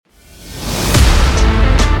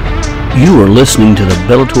You are listening to the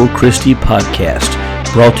Bellator Christi podcast,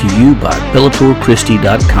 brought to you by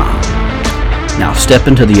BellatorChristi.com. Now step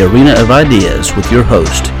into the arena of ideas with your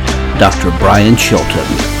host, Dr. Brian Chilton.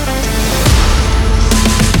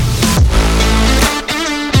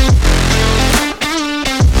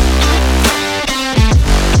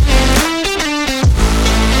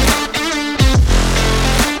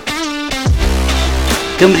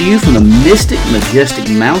 Coming to you from the mystic, majestic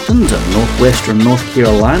mountains of northwestern North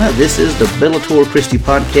Carolina, this is the Bellator Christi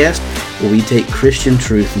podcast, where we take Christian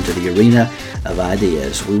truth into the arena of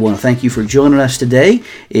ideas. We want to thank you for joining us today.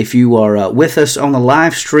 If you are with us on the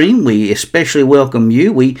live stream, we especially welcome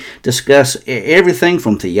you. We discuss everything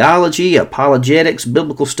from theology, apologetics,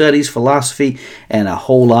 biblical studies, philosophy, and a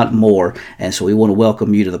whole lot more. And so we want to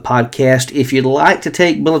welcome you to the podcast. If you'd like to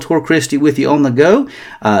take Bellator Christi with you on the go,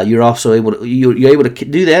 you're also able to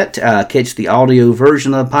do that. Catch the audio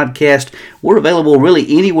version of the podcast. We're available really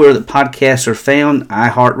anywhere that podcasts are found: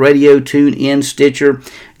 iHeartRadio, TuneIn, Stitcher,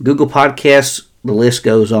 Google Podcasts. The list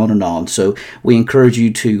goes on and on. So we encourage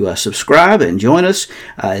you to subscribe and join us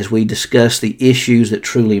as we discuss the issues that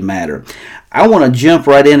truly matter. I want to jump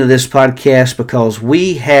right into this podcast because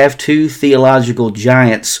we have two theological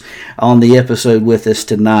giants on the episode with us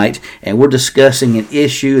tonight, and we're discussing an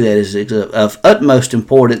issue that is of utmost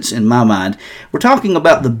importance in my mind. We're talking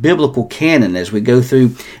about the biblical canon as we go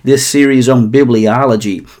through this series on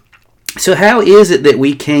bibliology. So how is it that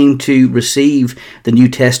we came to receive the New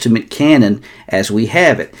Testament canon as we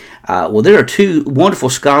have it? Well, there are two wonderful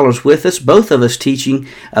scholars with us, both of them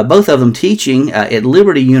teaching at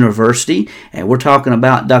Liberty University, and we're talking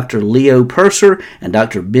about Dr. Leo Percer and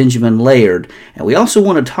Dr. Benjamin Laird. And we also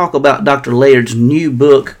want to talk about Dr. Laird's new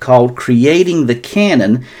book called Creating the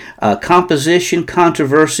Canon, Composition,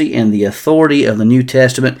 Controversy, and the Authority of the New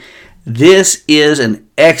Testament. This is an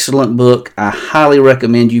excellent book. I highly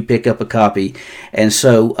recommend you pick up a copy. And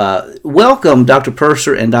so, welcome, Dr.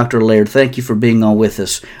 Percer and Dr. Laird. Thank you for being on with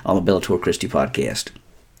us on the Bellator Christi podcast.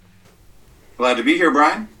 Glad to be here,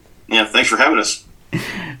 Brian. Yeah, thanks for having us.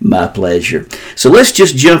 My pleasure. So let's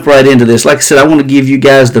just jump right into this. Like I said, I want to give you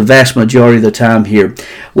guys the vast majority of the time here.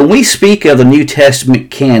 When we speak of the New Testament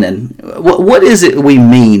canon, what is it we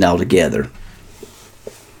mean altogether?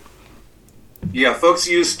 Yeah, folks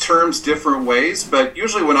use terms different ways, but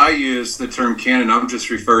usually when I use the term canon, I'm just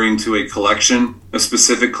referring to a collection, a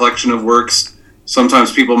specific collection of works.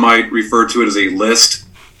 Sometimes people might refer to it as a list,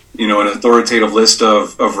 an authoritative list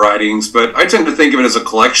of writings, but I tend to think of it as a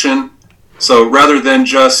collection. So rather than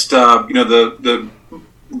just, the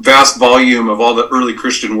vast volume of all the early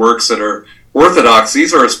Christian works that are orthodox,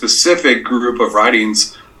 these are a specific group of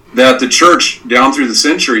writings that the church down through the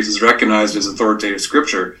centuries has recognized as authoritative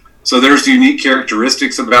scripture. So there's unique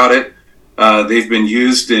characteristics about it. They've been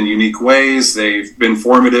used in unique ways. They've been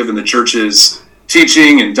formative in the church's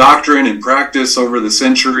teaching and doctrine and practice over the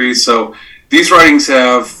centuries. So these writings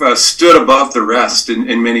have stood above the rest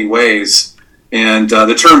in many ways. And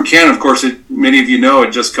the term canon, of course, many of you know,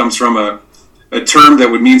 it just comes from a term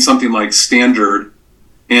that would mean something like standard.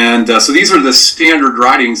 And so these are the standard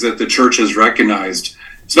writings that the church has recognized.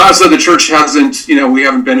 It's not as though the church hasn't, we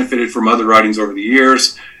haven't benefited from other writings over the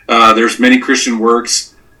years. There's many Christian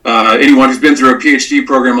works. Anyone who's been through a PhD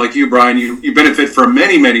program like you, Brian, you benefit from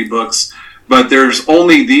many, many books. But there's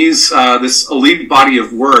only this elite body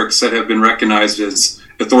of works that have been recognized as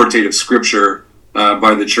authoritative scripture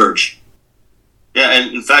by the church. Yeah,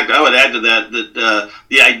 and in fact, I would add to that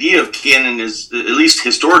the idea of canon is, at least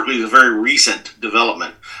historically, a very recent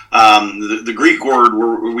development. The Greek word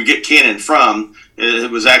where we get canon from,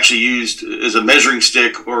 it was actually used as a measuring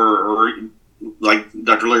stick or like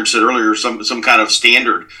Dr. Laird said earlier, some kind of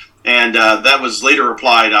standard. And that was later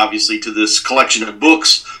applied, obviously, to this collection of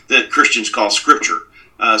books that Christians call Scripture.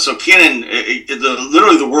 So canon,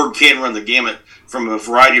 literally the word can run the gamut from a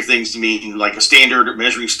variety of things to mean like a standard or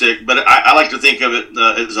measuring stick, but I like to think of it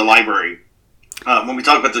as a library. When we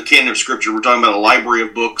talk about the canon of Scripture, we're talking about a library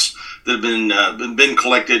of books that have been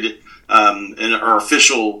collected and are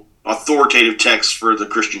official authoritative texts for the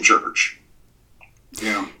Christian church.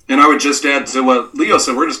 Yeah, and I would just add to what Leo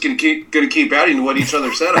said. We're just going to keep adding to what each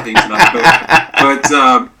other said, I think, tonight.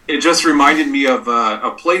 But it just reminded me of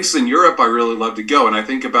a place in Europe I really love to go, and I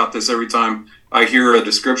think about this every time I hear a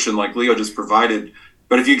description like Leo just provided.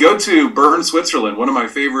 But if you go to Bern, Switzerland, one of my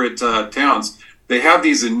favorite towns, they have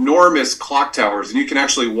these enormous clock towers, and you can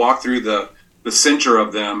actually walk through the center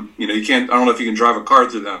of them. You can't. I don't know if you can drive a car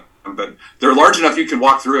through them, but they're large enough you can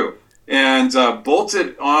walk through. And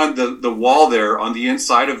bolted on the wall there on the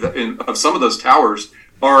inside of some of those towers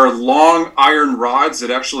are long iron rods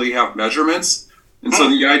that actually have measurements And so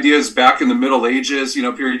the idea is back in the Middle Ages,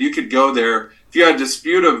 period, you could go there. If you had a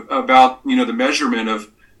dispute about, the measurement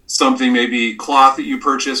of something, maybe cloth that you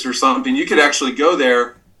purchased or something, you could actually go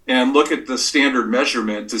there and look at the standard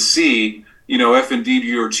measurement to see, if indeed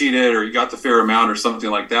you were cheated or you got the fair amount or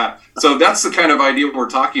something like that. So that's the kind of idea we're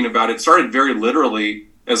talking about. It started very literally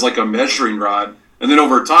as like a measuring rod. And then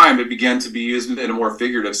over time, it began to be used in a more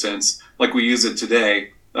figurative sense, like we use it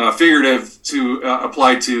today. Figurative to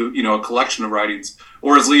apply to, a collection of writings.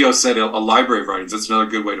 Or as Leo said, a library of writings. That's another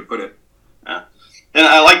good way to put it. And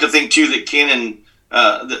I like to think, too, that canon,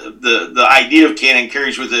 the idea of canon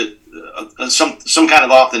carries with it some kind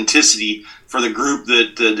of authenticity for the group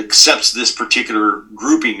that accepts this particular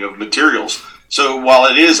grouping of materials. So while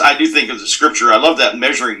it is, I do think of the scripture, I love that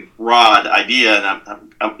measuring rod idea,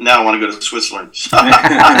 and now I want to go to Switzerland. Because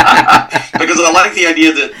I like the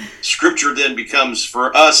idea that scripture then becomes,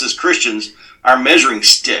 for us as Christians, our measuring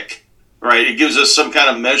stick, right? It gives us some kind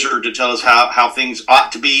of measure to tell us how things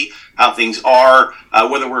ought to be, how things are,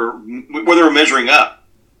 whether we're measuring up.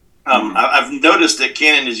 I've noticed that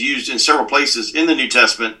canon is used in several places in the New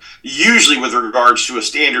Testament, usually with regards to a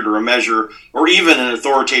standard or a measure, or even an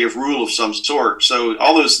authoritative rule of some sort. So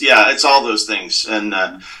all those, it's all those things. And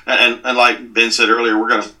like Ben said earlier, we're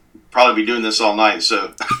going to probably be doing this all night.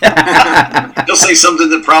 So he'll say something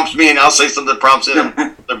that prompts me, and I'll say something that prompts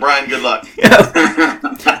him. So Brian, good luck.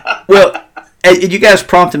 Well, you guys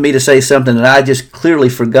prompted me to say something that I just clearly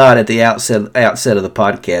forgot at the outset of the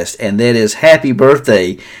podcast, and that is happy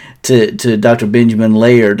birthday to Dr. Benjamin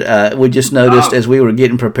Laird. We just noticed as we were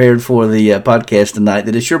getting prepared for the podcast tonight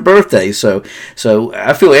that it's your birthday, so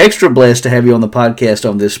I feel extra blessed to have you on the podcast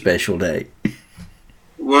on this special day.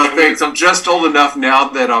 Well, thanks. I'm just old enough now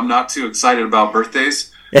that I'm not too excited about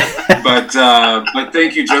birthdays, but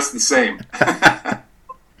thank you just the same.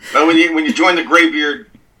 But when you join the graybeard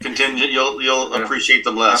contingent, you'll appreciate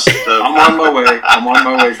them less. So. I'm on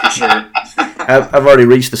my way for sure. I've already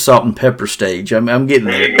reached the salt and pepper stage. I'm getting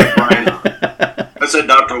there. There you go, Brian. That's a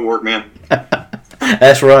doctoral work, man.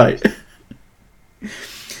 That's right.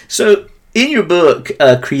 So, in your book,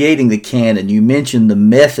 Creating the Canon, you mentioned the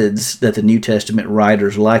methods that the New Testament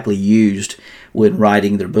writers likely used when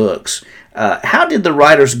writing their books. How did the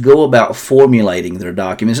writers go about formulating their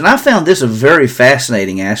documents? And I found this a very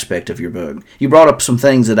fascinating aspect of your book. You brought up some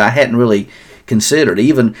things that I hadn't really considered,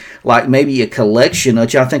 even like maybe a collection,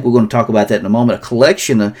 which I think we're going to talk about that in a moment, a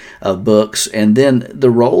collection of books, and then the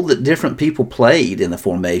role that different people played in the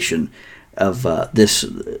formation of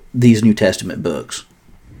these New Testament books.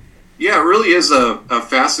 Yeah, it really is a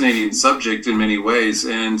fascinating subject in many ways,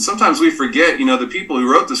 and sometimes we forget, the people who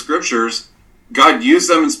wrote the scriptures, God used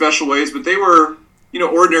them in special ways, but they were,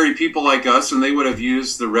 ordinary people like us, and they would have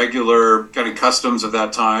used the regular kind of customs of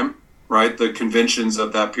that time, right? The conventions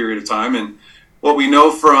of that period of time. And what we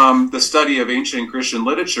know from the study of ancient Christian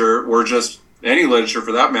literature, or just any literature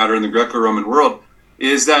for that matter in the Greco-Roman world,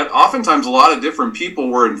 is that oftentimes a lot of different people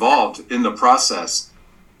were involved in the process.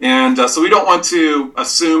 And so we don't want to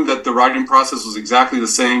assume that the writing process was exactly the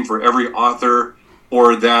same for every author,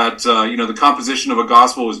 or that, the composition of a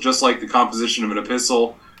gospel was just like the composition of an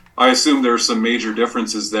epistle. I assume there are some major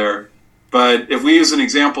differences there. But if we use an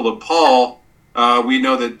example of Paul, we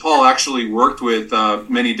know that Paul actually worked with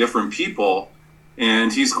many different people,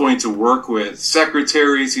 and he's going to work with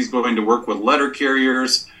secretaries, he's going to work with letter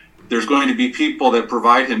carriers. There's going to be people that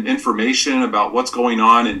provide him information about what's going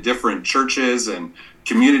on in different churches and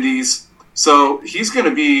communities. So he's going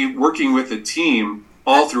to be working with a team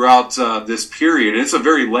all throughout this period. And it's a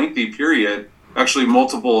very lengthy period, actually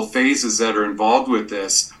multiple phases that are involved with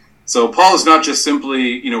this. So Paul is not just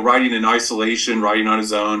simply, writing in isolation, writing on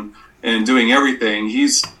his own and doing everything.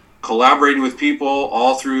 He's collaborating with people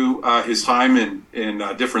all through his time in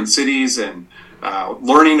different cities, and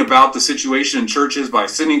learning about the situation in churches by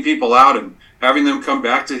sending people out and having them come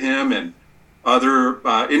back to him, and other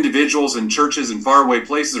individuals in churches in faraway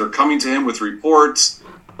places are coming to him with reports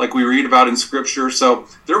like we read about in Scripture. So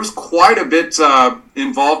there was quite a bit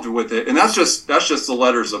involved with it, and that's just the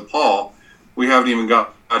letters of Paul. We haven't even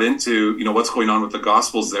got into what's going on with the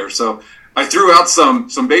Gospels there. So I threw out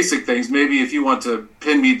some basic things. Maybe if you want to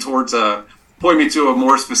point me to a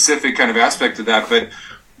more specific kind of aspect of that. But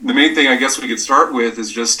the main thing I guess we could start with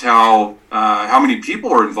is just how many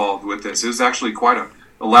people are involved with this. It was actually quite an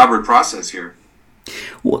elaborate process here.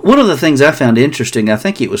 One of the things I found interesting, I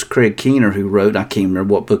think it was Craig Keener who wrote, I can't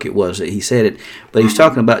remember what book it was that he said it, but he was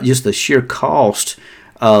talking about just the sheer cost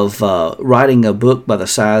of writing a book by the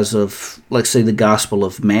size of, let's say, the Gospel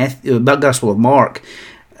of Mark.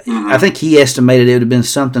 I think he estimated it would have been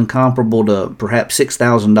something comparable to perhaps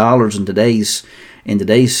 $6,000 in today's in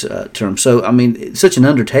today's terms. So, I mean, such an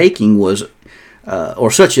undertaking was,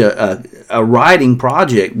 or such a writing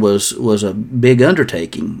project was a big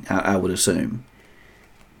undertaking, I would assume.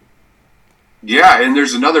 Yeah, and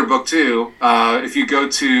there's another book too. If you go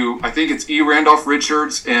to, I think it's E. Randolph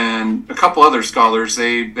Richards and a couple other scholars,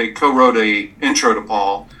 they co-wrote a intro to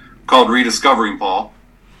Paul called Rediscovering Paul.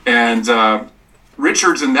 And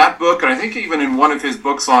Richards in that book, and I think even in one of his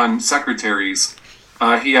books on secretaries,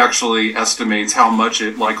 he actually estimates how much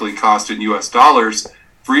it likely cost in U.S. dollars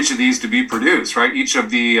for each of these to be produced, right? Each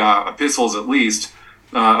of the epistles, at least,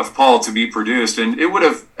 of Paul to be produced. And it would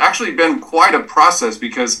have actually been quite a process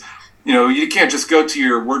because, you know, you can't just go to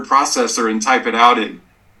your word processor and type it out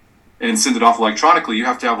and send it off electronically. You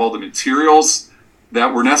have to have all the materials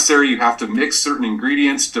that were necessary. You have to mix certain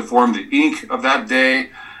ingredients to form the ink of that day.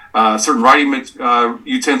 Certain writing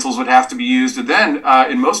utensils would have to be used. And then,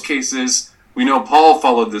 in most cases, we know Paul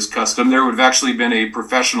followed this custom. There would have actually been a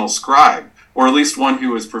professional scribe, or at least one who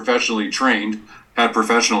was professionally trained, had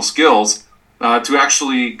professional skills, to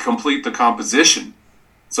actually complete the composition.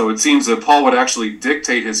 So it seems that Paul would actually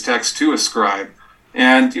dictate his text to a scribe.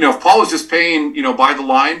 And, you know, if Paul was just paying, you know, by the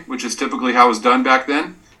line, which is typically how it was done back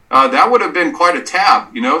then, that would have been quite a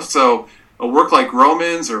tab, you know. So a work like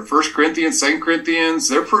Romans or 1 Corinthians, 2 Corinthians,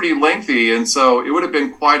 they're pretty lengthy. And so it would have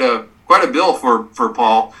been quite a bill for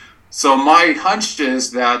Paul. So my hunch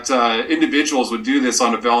is that individuals would do this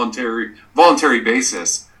on a voluntary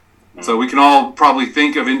basis. So we can all probably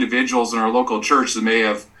think of individuals in our local church that may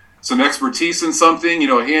have some expertise in something, you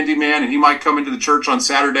know, a handyman, and he might come into the church on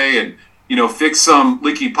Saturday and, you know, fix some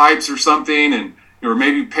leaky pipes or something, and or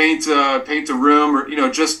maybe paint a room, or, you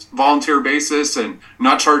know, just volunteer basis and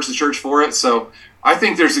not charge the church for it. So I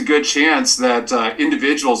think there's a good chance that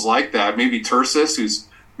individuals like that, maybe Percer, who's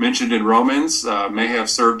mentioned in Romans, may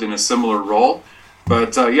have served in a similar role.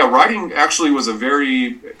 But yeah, writing actually was a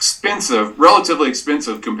very relatively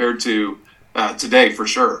expensive compared to today, for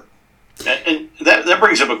sure. And that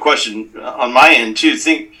brings up a question on my end too.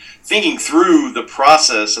 Thinking through the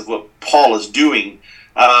process of what Paul is doing,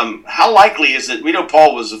 how likely is it? We know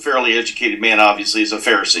Paul was a fairly educated man. Obviously, he's a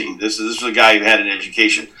Pharisee. This was a guy who had an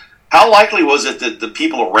education. How likely was it that the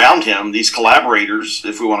people around him, these collaborators,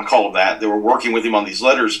 if we want to call them that were working with him on these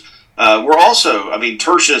letters, were also? I mean,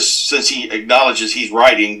 Tertius, since he acknowledges he's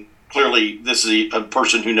writing, clearly this is a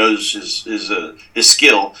person who knows his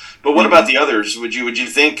skill. But what about the others? Would you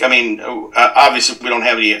think? I mean, obviously we don't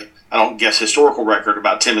have any, I don't guess, historical record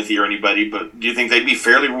about Timothy or anybody, but do you think they'd be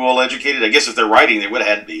fairly well educated? I guess if they're writing, they would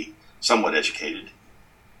have had to be somewhat educated.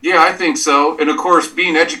 Yeah, I think so. And of course,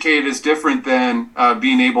 being educated is different than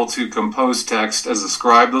being able to compose text as a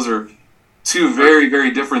scribe. Those are two very, very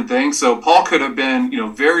different things. So Paul could have been, you know,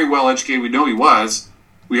 very well educated. We know he was.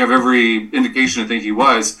 We have every indication to think he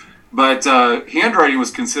was. But handwriting was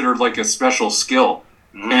considered like a special skill.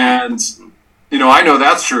 Mm-hmm. And, you know, I know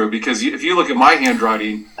that's true because if you look at my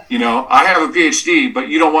handwriting, you know, I have a PhD, but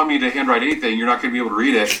you don't want me to handwrite anything. You're not going to be able to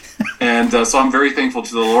read it. And so I'm very thankful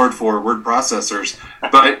to the Lord for word processors.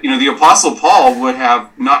 But, you know, the Apostle Paul would have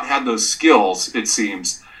not had those skills, it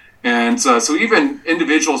seems. And so even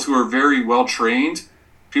individuals who are very well trained,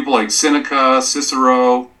 people like Seneca,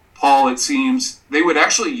 Cicero, Paul, it seems, they would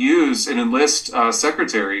actually use and enlist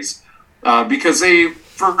secretaries because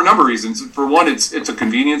for a number of reasons. For one, it's a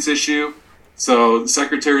convenience issue. So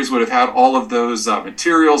secretaries would have had all of those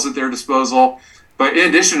materials at their disposal. But in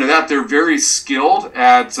addition to that, they're very skilled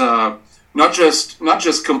at not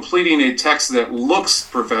just completing a text that looks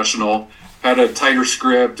professional, had a tighter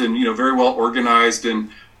script and, you know, very well organized,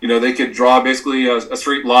 and, you know, they could draw basically a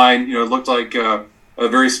straight line. You know, it looked like a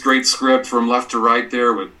very straight script from left to right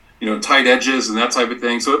there with, you know, tight edges and that type of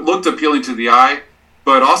thing. So it looked appealing to the eye,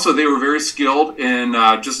 but also they were very skilled in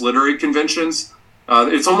just literary conventions.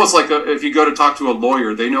 It's almost like if you go to talk to a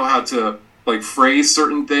lawyer, they know how to like phrase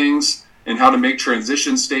certain things and how to make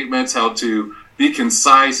transition statements, how to be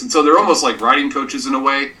concise. And so they're almost like writing coaches in a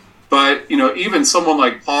way. But, you know, even someone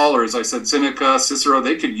like Paul, or as I said, Seneca, Cicero,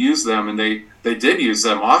 they could use them, and they did use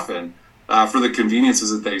them often for the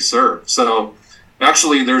conveniences that they serve. So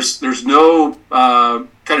actually there's no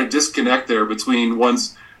kind of disconnect there between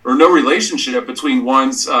no relationship between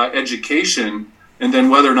one's education and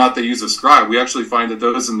then whether or not they use a scribe. We actually find that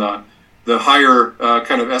those in the higher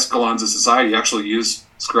kind of escalons of society actually use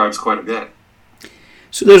scribes quite a bit.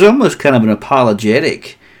 So there's almost kind of an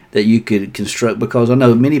apologetic that you could construct, because I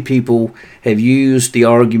know many people have used the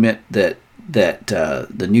argument that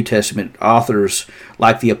the New Testament authors,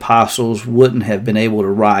 like the apostles, wouldn't have been able to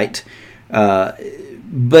write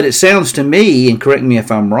But it sounds to me, and correct me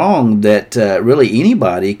if I'm wrong, that really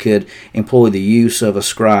anybody could employ the use of a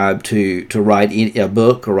scribe to write a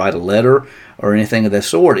book or write a letter or anything of that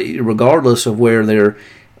sort, regardless of where their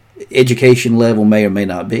education level may or may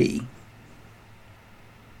not be.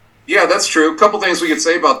 Yeah, that's true. A couple things we could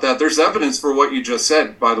say about that. There's evidence for what you just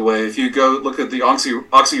said, by the way. If you go look at the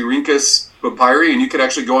Oxyrhynchus papyri, and you could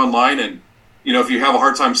actually go online and, if you have a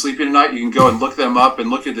hard time sleeping at night, you can go and look them up and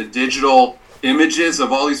look at the digital images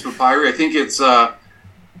of all these papyri. I think it's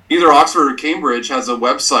either Oxford or Cambridge has a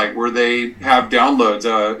website where they have downloads,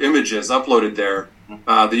 images uploaded there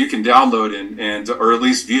that you can download and or at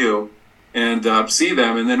least view and see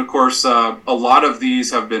them. And then, of course, a lot of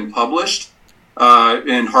these have been published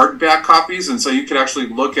in hardback copies, and so you could actually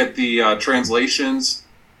look at the translations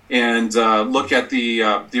and look at the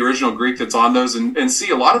original Greek that's on those, and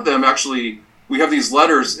see a lot of them. Actually, we have these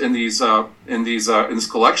letters in this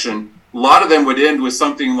collection. A lot of them would end with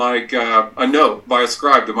something like a note by a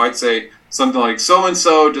scribe that might say something like "so and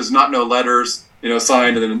so does not know letters,"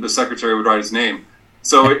 signed, and then the secretary would write his name.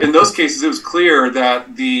 So in those cases, it was clear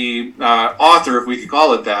that the author, if we could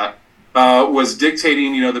call it that, was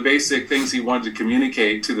dictating, the basic things he wanted to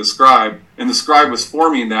communicate to the scribe, and the scribe was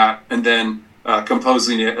forming that and then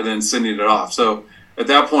composing it and then sending it off. So at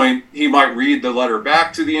that point, he might read the letter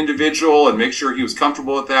back to the individual and make sure he was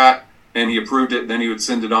comfortable with that, and he approved it, and then he would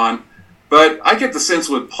send it on. But I get the sense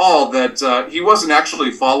with Paul that he wasn't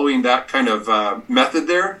actually following that kind of method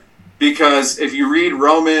there, because if you read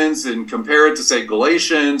Romans and compare it to, say,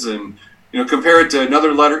 Galatians, and compare it to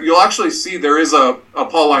another letter, you'll actually see there is a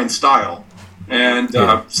Pauline style. And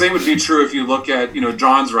same would be true if you look at,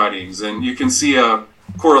 John's writings, and you can see a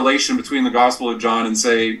correlation between the Gospel of John and,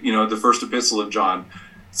 say, the first epistle of John.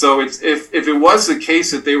 So if it was the case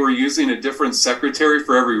that they were using a different secretary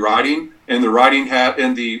for every writing, and the writing had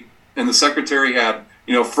and the secretary had,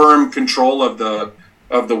 firm control of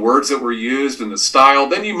the words that were used and the style,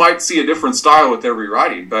 then you might see a different style with every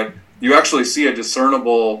writing. But you actually see a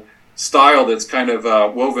discernible style that's kind of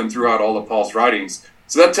woven throughout all of Paul's writings.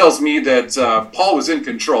 So that tells me that Paul was in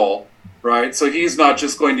control, right? So he's not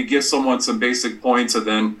just going to give someone some basic points and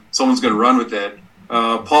then someone's going to run with it.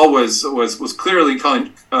 Paul was clearly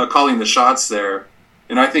calling the shots there,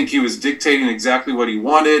 and I think he was dictating exactly what he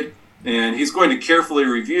wanted, and he's going to carefully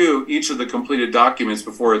review each of the completed documents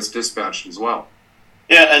before it's dispatched as well.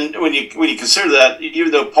 Yeah, and when you consider that,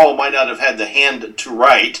 even though Paul might not have had the hand to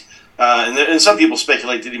write, and some people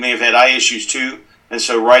speculate that he may have had eye issues too, and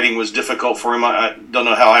so writing was difficult for him. I don't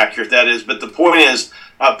know how accurate that is, but the point is,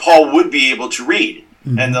 Paul would be able to read,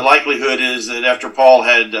 and the likelihood is that after Paul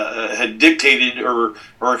had dictated or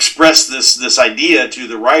expressed this idea to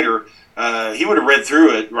the writer, he would have read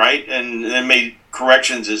through it, right, and then made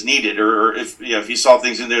corrections as needed, or if he saw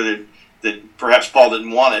things in there that perhaps Paul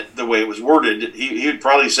didn't want it the way it was worded, he would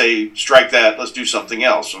probably say, strike that, let's do something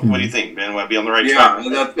else. What do you think, Ben? Would I be on the right track?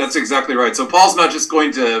 Yeah, that's exactly right. So Paul's not just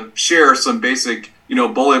going to share some basic,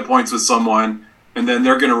 bullet points with someone, and then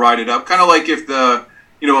they're going to write it up. Kind of like if a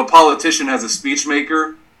politician has a speech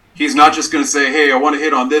maker, he's not just going to say, hey, I want to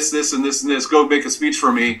hit on this, this, and this, and this, go make a speech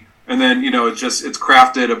for me, and then, it's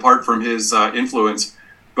crafted apart from his influence.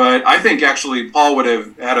 But I think actually Paul would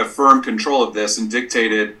have had a firm control of this and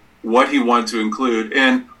dictated what he wanted to include.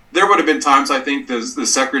 And there would have been times, I think, the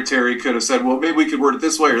secretary could have said, well, maybe we could word it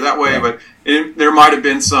this way or that way, but there might have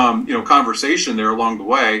been some, conversation there along the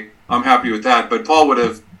way. I'm happy with that. But Paul would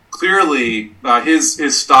have clearly,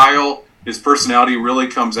 his style, his personality really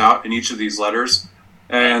comes out in each of these letters.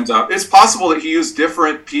 And it's possible that he used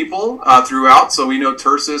different people throughout. So we know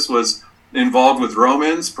Percer was involved with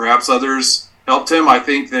Romans. Perhaps others helped him. I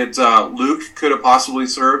think that Luke could have possibly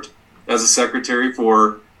served as a secretary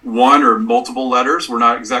for one or multiple letters. We're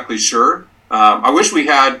not exactly sure. I wish we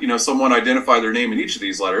had, someone identify their name in each of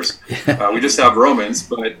these letters. We just have Romans,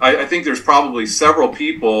 but I think there's probably several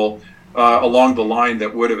people along the line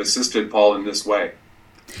that would have assisted Paul in this way.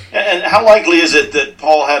 And how likely is it that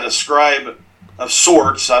Paul had a scribe of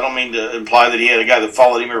sorts? I don't mean to imply that he had a guy that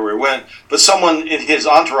followed him everywhere he went, but someone in his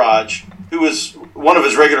entourage who was one of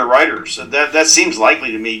his regular writers. That seems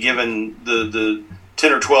likely to me, given the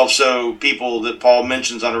 10 or 12 so people that Paul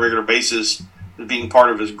mentions on a regular basis as being part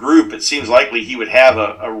of his group. It seems likely he would have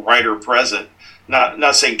a writer present.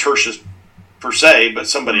 Not saying Tertius per se, but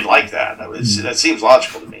somebody like that. That seems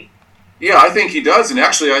logical to me. Yeah, I think he does. And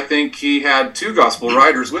actually, I think he had two gospel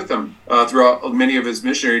writers with him throughout many of his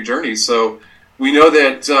missionary journeys. So we know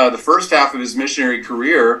that the first half of his missionary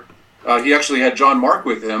career, he actually had John Mark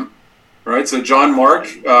with him. Right, so John Mark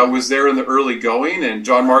was there in the early going, and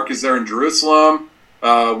John Mark is there in Jerusalem.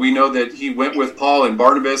 We know that he went with Paul and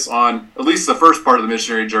Barnabas on at least the first part of the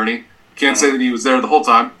missionary journey. Can't say that he was there the whole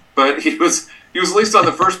time, but he was at least on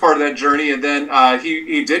the first part of that journey. And then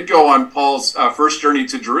he did go on Paul's first journey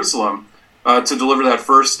to Jerusalem to deliver that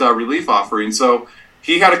first relief offering. So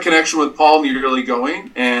he had a connection with Paul in the early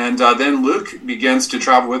going, and then Luke begins to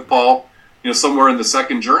travel with Paul, somewhere in the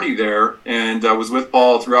second journey there, and was with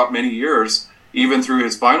Paul throughout many years, even through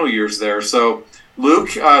his final years there. So Luke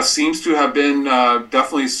seems to have been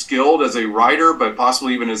definitely skilled as a writer, but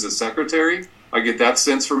possibly even as a secretary. I get that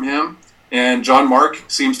sense from him. And John Mark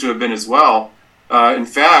seems to have been as well. In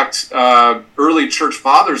fact, early church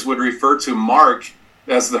fathers would refer to Mark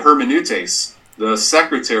as the hermeneutes, the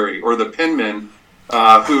secretary or the penman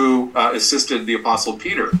who assisted the Apostle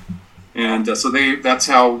Peter. And so that's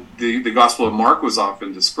how the Gospel of Mark was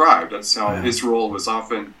often described. That's how his role was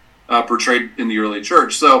often portrayed in the early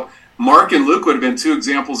church. So Mark and Luke would have been two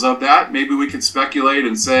examples of that. Maybe we could speculate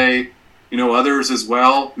and say, others as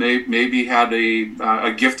well maybe had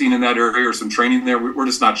a gifting in that area or some training there. We're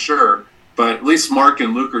just not sure. But at least Mark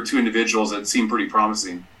and Luke are two individuals that seem pretty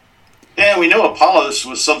promising. Yeah, we know Apollos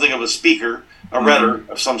was something of a speaker, a writer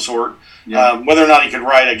of some sort. Yeah. Whether or not he could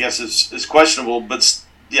write, I guess, is questionable. But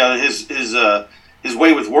his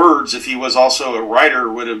way with words, if he was also a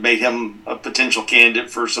writer, would have made him a potential candidate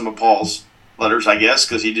for some of Paul's letters, I guess,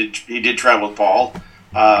 because he did travel with Paul.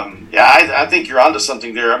 I think you're onto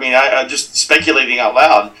something there. I mean, I just speculating out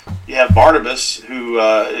loud. You have Barnabas, who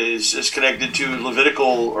is connected to Levitical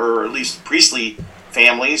or at least priestly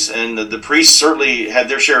families, and the priests certainly had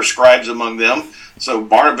their share of scribes among them. So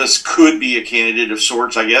Barnabas could be a candidate of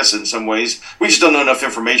sorts, I guess, in some ways. We just don't know enough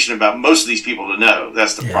information about most of these people to know.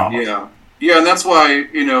 That's the problem. Yeah, and that's why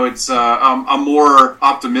it's I'm more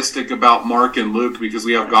optimistic about Mark and Luke, because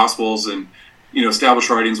we have Gospels and established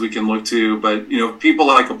writings we can look to. But people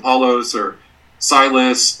like Apollos or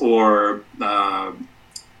Silas or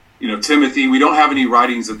Timothy, we don't have any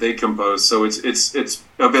writings that they composed, so it's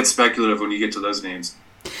a bit speculative when you get to those names.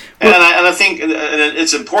 And I think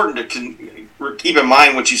it's important to keep in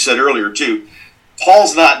mind what you said earlier too.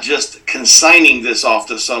 Paul's not just consigning this off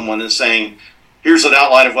to someone and saying, "Here's an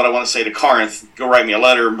outline of what I want to say to Corinth. Go write me a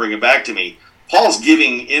letter and bring it back to me." Paul's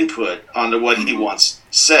giving input onto what he wants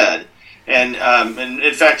said. And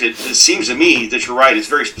in fact, it seems to me that you're right. It's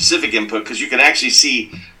very specific input, because you can actually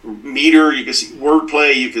see meter, you can see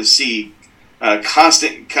wordplay, you can see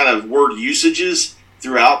constant kind of word usages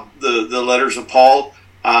throughout the letters of Paul.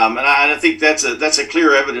 And I think that's a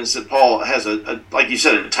clear evidence that Paul has like you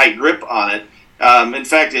said, a tight grip on it. In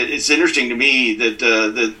fact, it's interesting to me that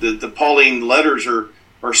the Pauline letters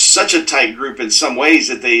are such a tight group in some ways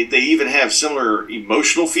that they even have similar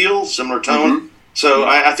emotional feel, similar tone. Mm-hmm. So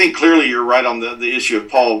I think clearly you're right on the issue of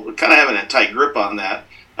Paul kind of having a tight grip on that.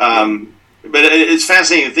 But it's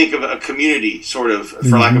fascinating to think of a community, sort of,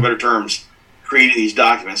 for lack of better terms, creating these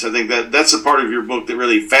documents. I think that's the part of your book that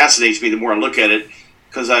really fascinates me the more I look at it,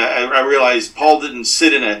 because I realize Paul didn't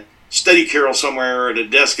sit in a study carrel somewhere or at a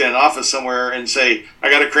desk in an office somewhere and say, "I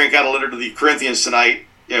got to crank out a letter to the Corinthians tonight,"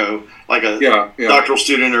 like a doctoral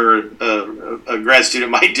student or a grad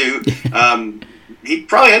student might do. He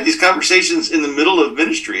probably had these conversations in the middle of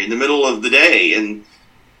ministry, in the middle of the day, and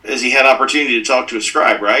as he had opportunity to talk to a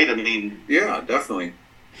scribe, right? I mean, yeah, definitely.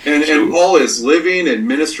 And Paul is living and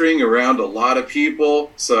ministering around a lot of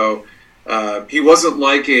people, so he wasn't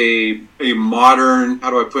like a modern,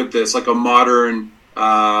 how do I put this, like a modern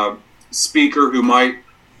speaker who might,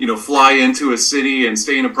 fly into a city and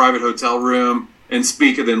stay in a private hotel room and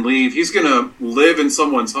speak and then leave. He's going to live in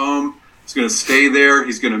someone's home. He's going to stay there.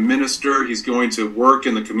 He's going to minister. He's going to work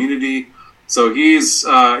in the community. So he's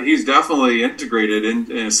definitely integrated and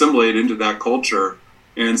assimilated into that culture.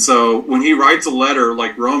 And so when he writes a letter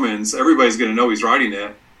like Romans, everybody's going to know he's writing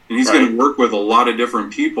it, and he's going to work with a lot of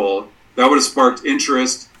different people. That would have sparked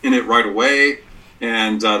interest in it right away,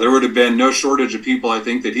 and there would have been no shortage of people, I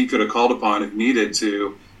think, that he could have called upon if needed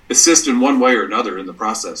to assist in one way or another in the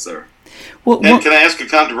process there. Well, can I ask a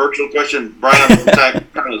controversial question, Brian?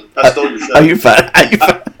 I stole your show. Oh, you're fine.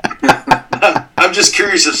 I'm just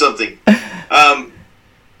curious of something.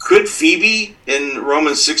 Could Phoebe in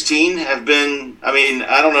Romans 16 have been? I mean,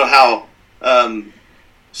 I don't know how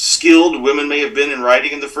skilled women may have been in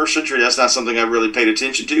writing in the first century. That's not something I really paid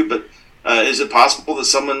attention to. But is it possible that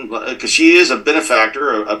someone, because she is a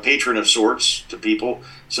benefactor, a patron of sorts to people,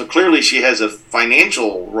 so clearly she has a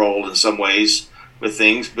financial role in some ways with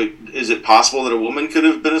things, but is it possible that a woman could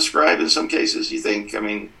have been a scribe in some cases, you think? I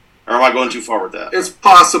mean, or am I going too far with that? It's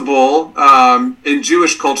possible. In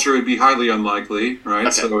Jewish culture, it would be highly unlikely, right?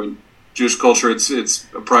 Okay. So in Jewish culture, it's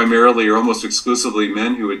primarily or almost exclusively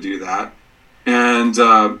men who would do that.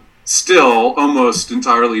 and still almost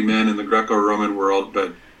entirely men in the Greco-Roman world,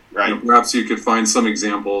 but Right. perhaps you could find some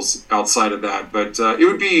examples outside of that. But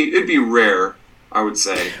it'd be rare, I would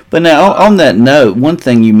say. But now, on that note, one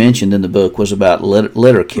thing you mentioned in the book was about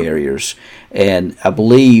letter carriers, and I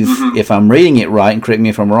believe, if I'm reading it right, and correct me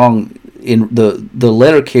if I'm wrong, in the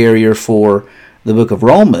letter carrier for the book of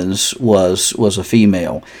Romans was a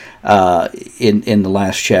female in the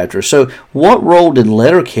last chapter. So, what role did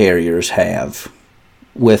letter carriers have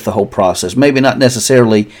with the whole process? Maybe not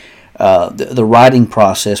necessarily the writing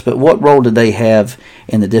process, but what role did they have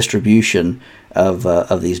in the distribution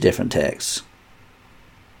of these different texts?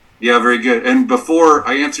 Yeah, very good. And before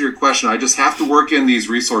I answer your question, I just have to work in these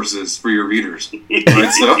resources for your readers.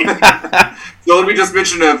 Right? So let me just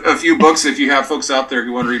mention a few books if you have folks out there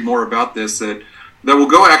who want to read more about this that will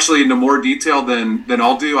go actually into more detail than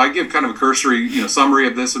I'll do. I give kind of a cursory summary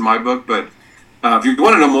of this in my book, but if you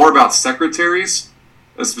want to know more about secretaries,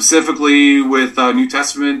 specifically with New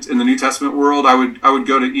Testament in the New Testament world, I would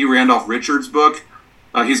go to E. Randolph Richards' book.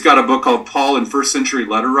 He's got a book called Paul in First Century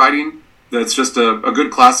Letter Writing. That's just a good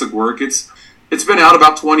classic work. It's been out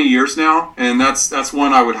about 20 years now, and that's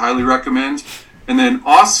one I would highly recommend. And then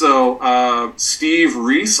also Steve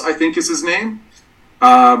Reese, I think is his name.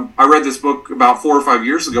 I read this book about 4 or 5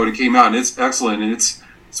 years ago, and it came out, and it's excellent, and it's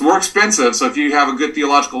more expensive. So if you have a good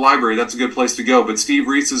theological library, that's a good place to go. But Steve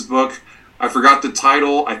Reese's book, I forgot the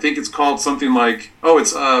title. I think it's called something like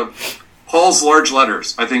it's Paul's Large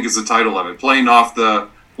Letters, I think is the title of it, playing off the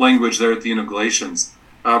language there at the end of Galatians.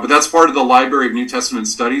 But that's part of the Library of New Testament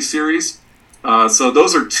Studies series. So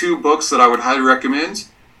those are two books that I would highly recommend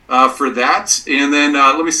for that. And then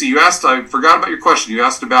let me see. I forgot about your question. You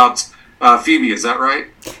asked about Phoebe. Is that right?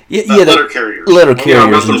 Yeah, letter carriers. Letter carriers. Yeah,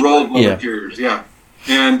 about the role of letter carriers. Yeah.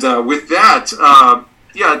 And with that,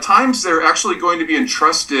 at times they're actually going to be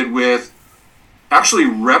entrusted with actually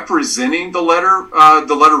representing the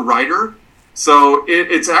letter writer. So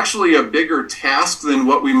it's actually a bigger task than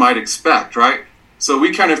what we might expect, right? So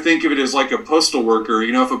we kind of think of it as like a postal worker.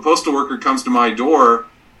 If a postal worker comes to my door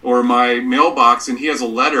or my mailbox and he has a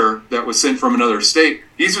letter that was sent from another state,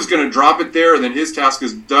 he's just going to drop it there, and then his task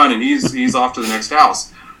is done, and he's off to the next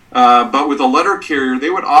house. But with a letter carrier,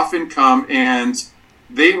 they would often come, and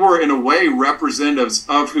they were in a way representatives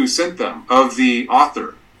of who sent them, of the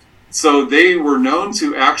author. So they were known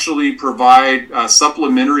to actually provide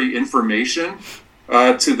supplementary information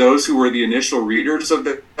to those who were the initial readers of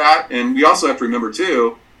that. And we also have to remember,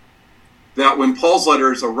 too, that when Paul's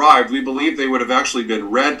letters arrived, we believe they would have actually been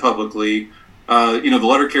read publicly. The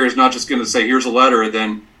letter carrier is not just going to say, here's a letter, and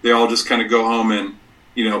then they all just kind of go home and,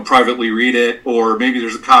 privately read it. Or maybe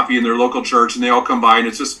there's a copy in their local church, and they all come by, and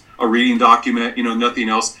it's just a reading document, nothing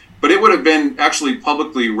else. But it would have been actually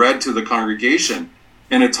publicly read to the congregation.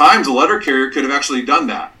 And at times, a letter carrier could have actually done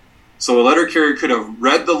that. So a letter carrier could have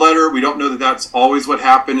read the letter. We don't know that that's always what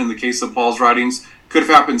happened in the case of Paul's writings. Could have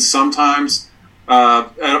happened sometimes.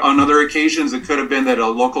 On other occasions, it could have been that a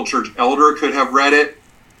local church elder could have read it.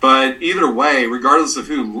 But either way, regardless of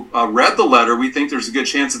who read the letter, we think there's a good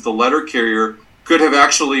chance that the letter carrier could have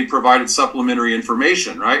actually provided supplementary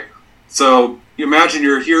information, right? So you imagine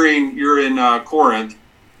you're in Corinth,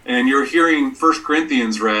 and you're hearing 1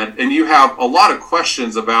 Corinthians read, and you have a lot of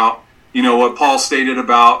questions about, what Paul stated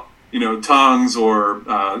about, tongues or,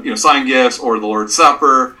 sign gifts or the Lord's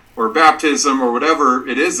Supper or baptism or whatever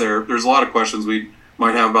it is there. There's a lot of questions we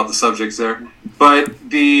might have about the subjects there. But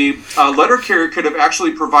the letter carrier could have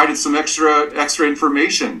actually provided some extra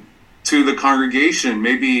information to the congregation,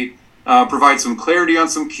 maybe provide some clarity on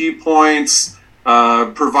some key points,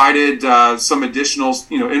 provided some additional,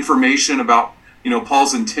 information about,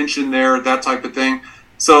 Paul's intention there, that type of thing.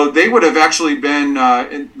 So they would have actually been,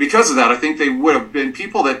 because of that, I think they would have been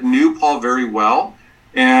people that knew Paul very well.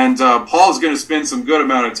 And Paul is going to spend some good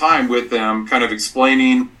amount of time with them, kind of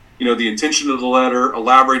explaining, the intention of the letter,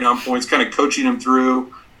 elaborating on points, kind of coaching them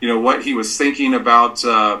through, what he was thinking about,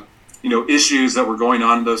 issues that were going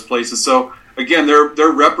on in those places. So again,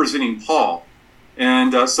 they're representing Paul.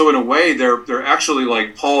 And so in a way, they're actually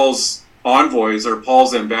like Paul's envoys or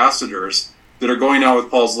Paul's ambassadors that are going out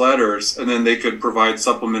with Paul's letters, and then they could provide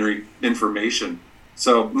supplementary information.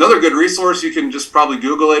 So another good resource, you can just probably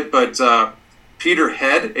Google it, but Peter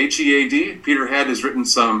Head, H-E-A-D, Peter Head has written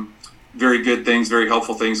some very good things, very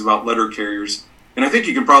helpful things about letter carriers. And I think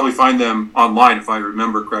you can probably find them online if I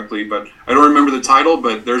remember correctly, but I don't remember the title,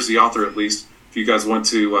 but there's the author at least, if you guys want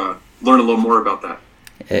to learn a little more about that.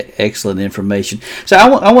 Excellent information. So I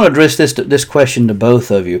want to address this question to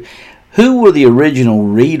both of you. who were the original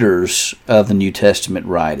readers of the New Testament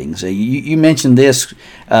writings? You mentioned this,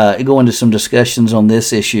 go into some discussions on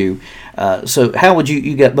this issue. So how would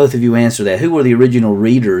you got both of you answer that? Who were the original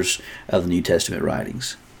readers of the New Testament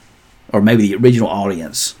writings? Or maybe the original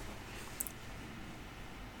audience?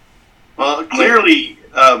 Well, clearly,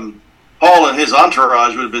 Paul and his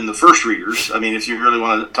entourage would have been the first readers. I mean, if you really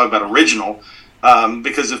want to talk about original,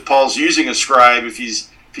 because if Paul's using a scribe, if he's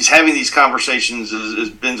having these conversations, as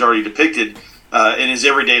Ben's already depicted, in his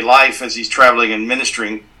everyday life as he's traveling and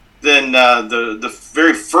ministering, then the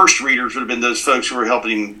very first readers would have been those folks who were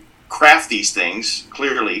helping him craft these things,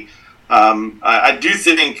 clearly. I do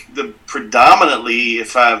think that predominantly,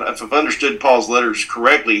 if I've understood Paul's letters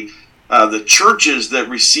correctly, the churches that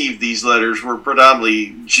received these letters were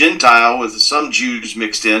predominantly Gentile with some Jews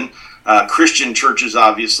mixed in, Christian churches,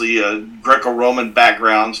 obviously, Greco-Roman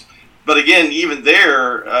backgrounds. But again, even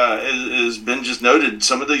there, as Ben just noted,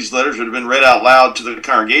 some of these letters would have been read out loud to the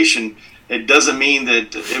congregation. It doesn't mean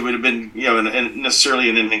that it would have been, necessarily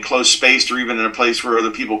in an enclosed space or even in a place where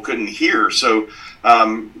other people couldn't hear. So,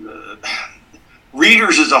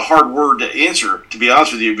 readers is a hard word to answer, to be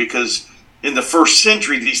honest with you, because in the first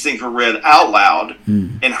century, these things were read out loud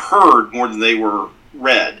and heard more than they were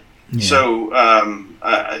read. Yeah. So, I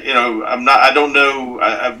don't know.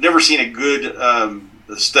 I've never seen a good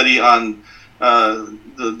study on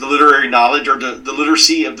the literary knowledge or the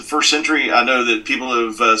literacy of the first century. I know that people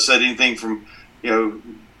have said anything from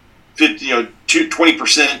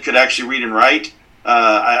 20% could actually read and write.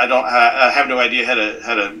 I have no idea how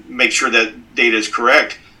to make sure that data is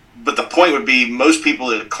correct. But the point would be most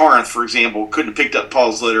people at Corinth, for example, couldn't have picked up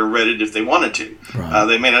Paul's letter and read it if they wanted to. Right.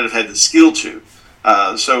 They may not have had the skill to.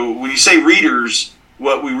 So when you say readers,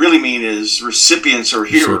 what we really mean is recipients or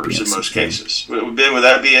hearers in most cases. Ben, would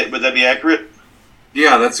that be accurate?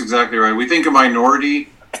 Yeah, that's exactly right. We think a minority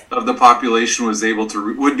of the population would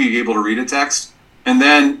be able to read a text, and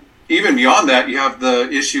then even beyond that, you have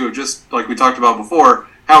the issue of, just like we talked about before,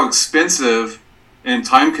 how expensive and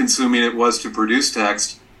time-consuming it was to produce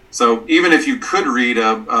text. So even if you could read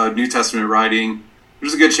a New Testament writing,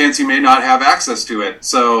 there's a good chance you may not have access to it.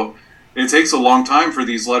 So it takes a long time for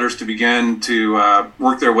these letters to begin to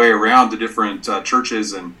work their way around the different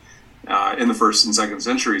churches and in the first and second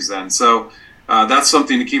centuries then. So that's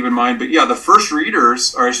something to keep in mind. But yeah, the first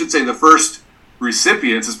readers, or I should say the first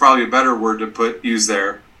recipients is probably a better word to use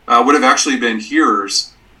there, would have actually been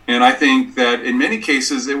hearers. And I think that in many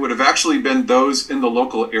cases it would have actually been those in the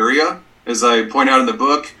local area, as I point out in the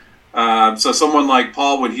book. So someone like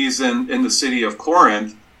Paul, when he's in the city of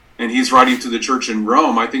Corinth and he's writing to the church in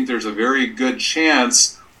Rome, I think there's a very good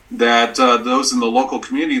chance that those in the local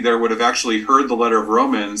community there would have actually heard the letter of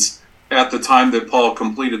Romans at the time that Paul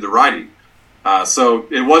completed the writing. So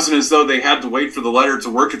it wasn't as though they had to wait for the letter to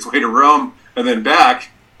work its way to Rome and then back.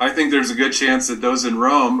 I think there's a good chance that those in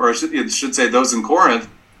Rome, or I should say those in Corinth,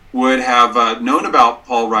 would have known about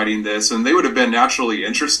Paul writing this, and they would have been naturally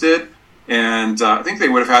interested. And I think they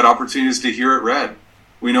would have had opportunities to hear it read.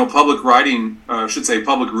 We know public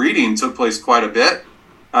reading took place quite a bit.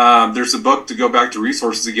 There's a book, to go back to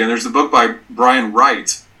resources again, there's a book by Brian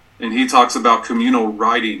Wright, and he talks about communal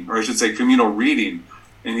writing, or I should say communal reading.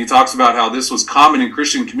 And he talks about how this was common in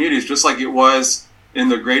Christian communities, just like it was in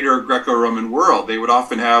the greater Greco-Roman world. They would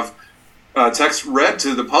often have texts read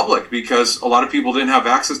to the public because a lot of people didn't have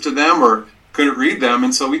access to them or couldn't read them.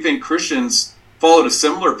 And so we think Christians followed a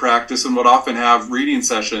similar practice and would often have reading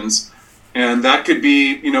sessions, and that could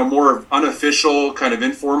be more unofficial, kind of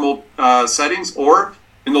informal settings, or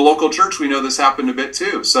in the local church. We know this happened a bit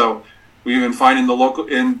too. So we even find in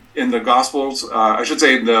the Gospels, I should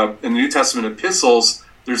say in the New Testament epistles,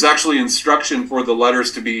 there's actually instruction for the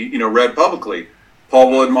letters to be read publicly. Paul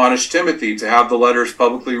will admonish Timothy to have the letters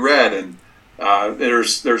publicly read, and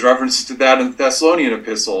there's references to that in the Thessalonian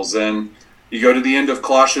epistles. And you go to the end of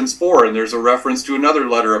Colossians 4, and there's a reference to another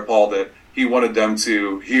letter of Paul that he wanted them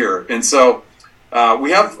to hear. And so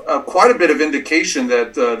we have quite a bit of indication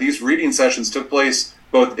that these reading sessions took place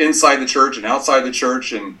both inside the church and outside the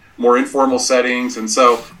church in more informal settings. And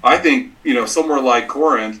so I think, somewhere like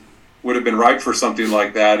Corinth would have been ripe for something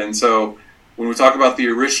like that. And so when we talk about the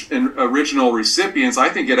original recipients, I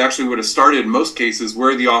think it actually would have started in most cases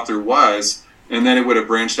where the author was, and then it would have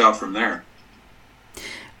branched out from there.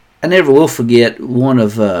 I never will forget one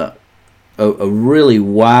of a really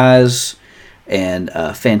wise and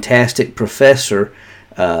fantastic professor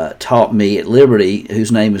taught me at Liberty,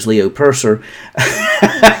 whose name is Leo Percer,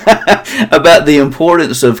 about the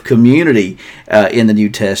importance of community in the New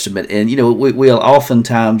Testament. And we'll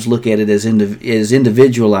oftentimes look at it as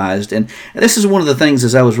individualized. And this is one of the things,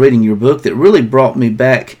 as I was reading your book, that really brought me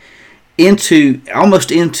back into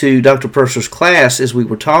Dr. Percer's class as we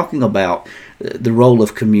were talking about the role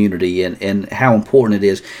of community and how important it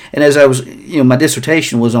is. And as I was, my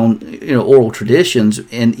dissertation was on, oral traditions,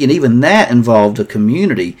 and even that involved a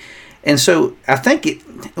community. And so I think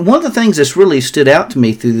one of the things that's really stood out to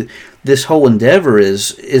me through this whole endeavor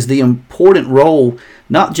is the important role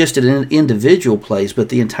not just that an individual plays, but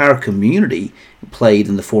the entire community played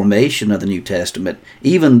in the formation of the New Testament.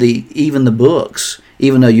 Even the books,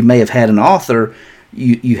 even though you may have had an author,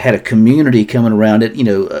 you had a community coming around it.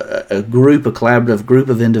 A collaborative group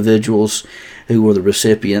of individuals who were the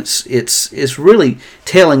recipients. It's really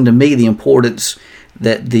telling to me the importance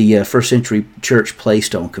that the first century church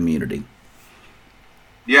placed on community.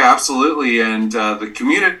 Yeah, absolutely. And the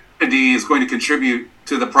community is going to contribute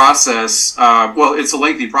to the process. Well, it's a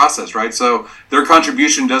lengthy process, right? So their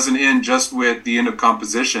contribution doesn't end just with the end of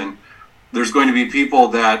composition. There's going to be people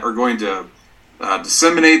that are going to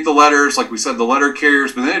disseminate the letters, like we said, the letter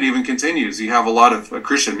carriers, but then it even continues. You have a lot of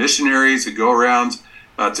Christian missionaries who go around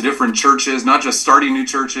to different churches, not just starting new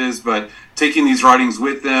churches, but taking these writings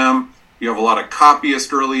with them. You have a lot of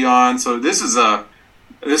copyists early on. So this is a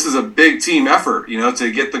big team effort,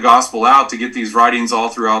 to get the gospel out, to get these writings all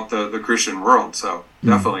throughout the Christian world. So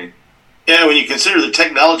definitely. Yeah, when you consider the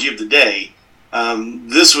technology of the day,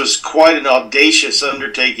 this was quite an audacious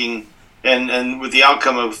undertaking, and with the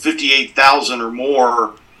outcome of 58,000 or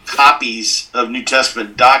more copies of New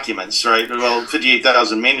Testament documents, right? Well,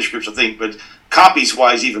 58,000 manuscripts, I think, but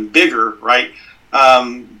copies-wise, even bigger, right?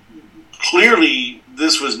 Clearly,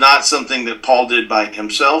 this was not something that Paul did by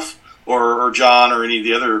himself, or John, or any of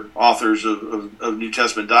the other authors of New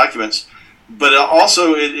Testament documents. But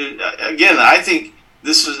also, again, I think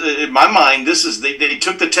this is, in my mind, they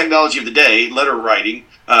took the technology of the day, letter writing,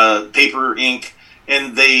 paper, ink,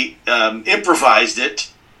 and they improvised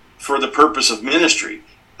it for the purpose of ministry.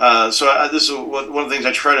 So this is one of the things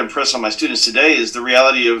I try to impress on my students today is the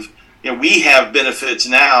reality of, we have benefits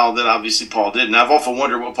now that obviously Paul didn't. I've often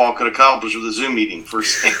wondered what Paul could accomplish with a Zoom meeting, for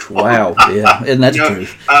example. Wow, yeah, and that's true.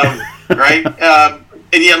 Right?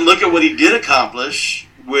 And yet look at what he did accomplish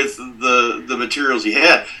with the materials he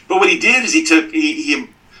had. But what he did is he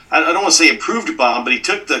I don't want to say improved upon, but he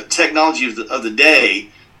took the technology of the day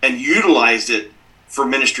and utilized it for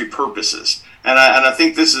ministry purposes. And I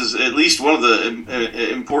think this is at least one of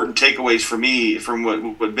the important takeaways for me from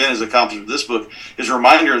what Ben has accomplished with this book is a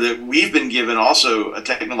reminder that we've been given also a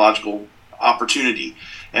technological opportunity.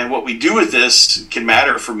 And what we do with this can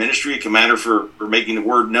matter for ministry. It can matter for making the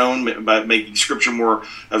word known, by making Scripture more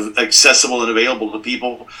accessible and available to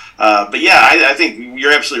people. But yeah, I think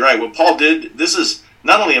you're absolutely right. What Paul did, this is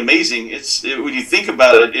not only amazing, when you think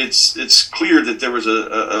about it, it's clear that there was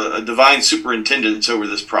a divine superintendence over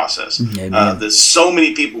this process. That so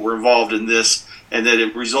many people were involved in this, and that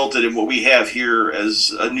it resulted in what we have here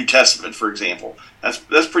as a New Testament, for example.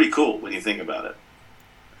 That's pretty cool when you think about it.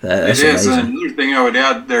 That's it is. amazing. And another thing I would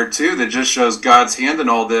add there too that just shows God's hand in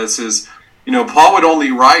all this is, Paul would only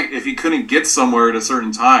write if he couldn't get somewhere at a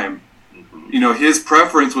certain time. His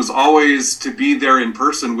preference was always to be there in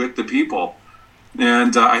person with the people.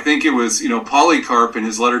 And I think it was, Polycarp in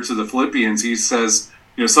his letter to the Philippians, he says,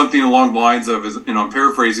 something along the lines of, and I'm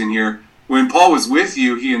paraphrasing here, when Paul was with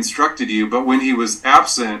you, he instructed you, but when he was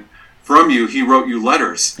absent from you, he wrote you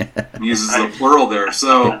letters. He uses the plural there.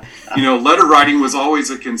 So, letter writing was always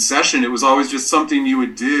a concession. It was always just something you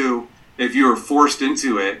would do if you were forced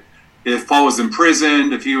into it. If Paul was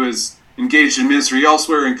imprisoned, if he was engaged in ministry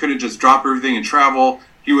elsewhere and couldn't just drop everything and travel,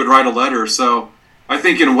 he would write a letter. So I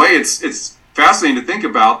think in a way it's fascinating to think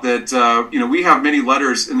about that, we have many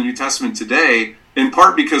letters in the New Testament today, in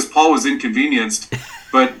part because Paul was inconvenienced,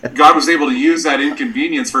 but God was able to use that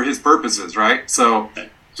inconvenience for his purposes, right? So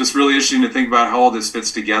just really interesting to think about how all this fits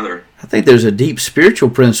together. I think there's a deep spiritual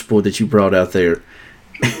principle that you brought out there.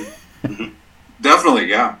 Definitely,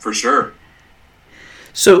 yeah, for sure.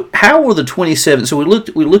 So how were the 27, so we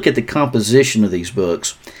look at the composition of these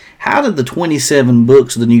books. How did the 27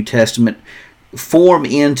 books of the New Testament form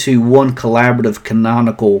into one collaborative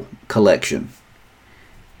canonical collection?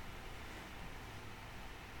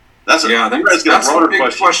 That's a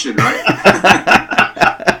big question, right?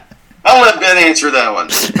 I'll let Ben answer that one.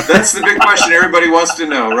 That's the big question everybody wants to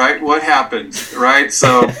know, right? What happened, right?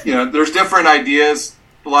 So, there's different ideas.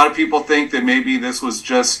 A lot of people think that maybe this was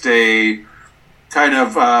just a kind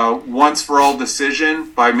of once-for-all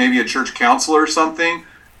decision by maybe a church council or something.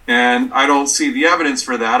 And I don't see the evidence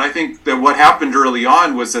for that. I think that what happened early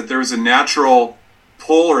on was that there was a natural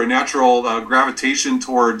pull or a natural gravitation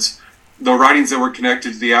towards the writings that were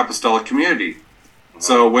connected to the apostolic community.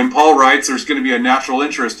 So when Paul writes, there's going to be a natural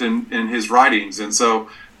interest in his writings. And so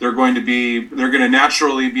they're going to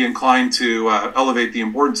naturally be inclined to elevate the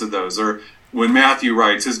importance of those. Or when Matthew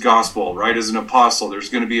writes his gospel, right, as an apostle, there's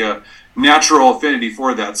going to be a natural affinity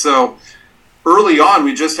for that. So early on,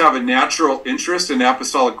 we just have a natural interest in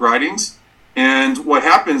apostolic writings. And what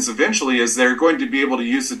happens eventually is they're going to be able to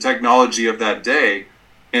use the technology of that day.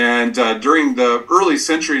 And during the early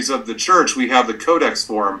centuries of the church, we have the codex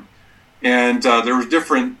form. And there were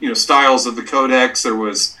different, styles of the codex. There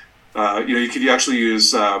was, you could actually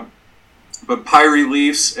use papyri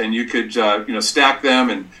leaves, and you could, stack them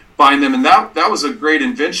and bind them. And that was a great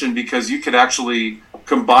invention because you could actually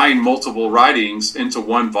combine multiple writings into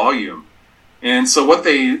one volume. And so what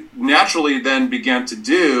they naturally then began to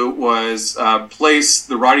do was place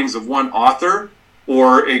the writings of one author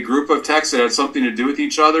or a group of texts that had something to do with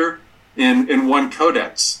each other in one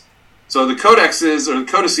codex. So the codexes or the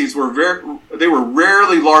codices were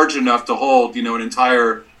rarely large enough to hold, an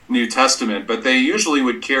entire New Testament, but they usually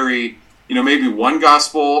would carry, maybe one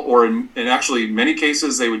gospel, or in actually many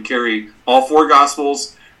cases they would carry all four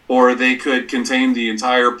gospels, or they could contain the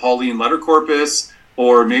entire Pauline letter corpus,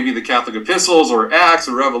 or maybe the Catholic epistles, or Acts,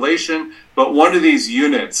 or Revelation, but one of these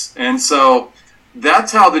units. And so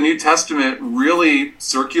that's how the New Testament really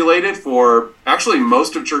circulated for actually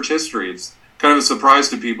most of church history. It's kind of a surprise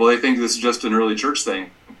to people. They think this is just an early church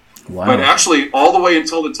thing. Wow. But actually, all the way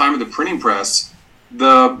until the time of the printing press,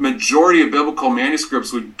 the majority of biblical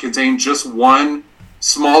manuscripts would contain just one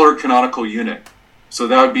smaller canonical unit. So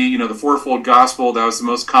that would be, the fourfold gospel. That was the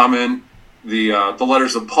most common. The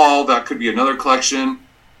letters of Paul, that could be another collection.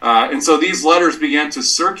 And so these letters began to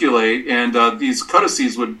circulate, and these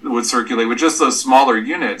codices would circulate with just those smaller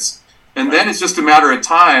units. And then it's just a matter of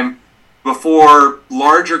time before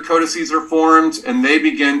larger codices are formed, and they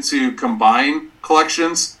begin to combine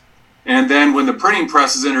collections. And then when the printing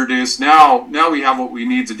press is introduced, now we have what we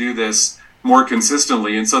need to do this more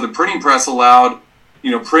consistently. And so the printing press allowed,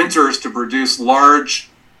 printers to produce large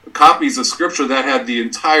copies of scripture that had the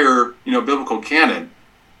entire, biblical canon.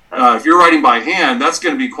 If you're writing by hand, that's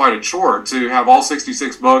going to be quite a chore to have all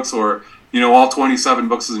 66 books or, all 27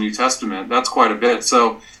 books of the New Testament. That's quite a bit.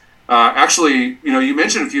 So actually, you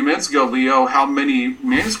mentioned a few minutes ago, Leo, how many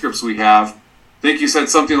manuscripts we have. I think you said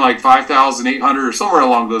something like 5,800 or somewhere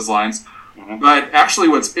along those lines. Mm-hmm. But actually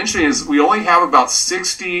what's interesting is we only have about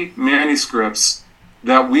 60 manuscripts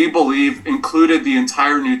that we believe included the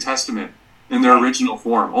entire New Testament in their original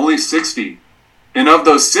form. Only 60. And of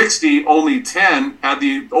those 60, only 10 had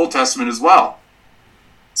the Old Testament as well.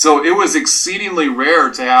 So it was exceedingly rare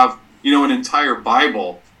to have, an entire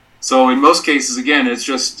Bible. So in most cases, again,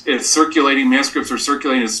 it's circulating, manuscripts are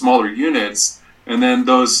circulating in smaller units, and then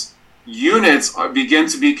those units begin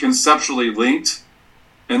to be conceptually linked.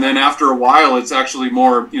 And then after a while, it's actually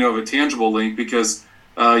more, of a tangible link because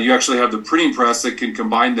you actually have the printing press that can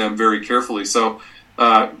combine them very carefully. So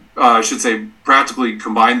I should say practically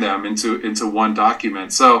combine them into one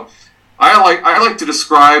document. So I like to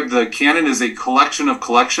describe the canon as a collection of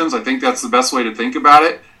collections. I think that's the best way to think about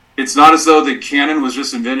it. It's not as though the canon was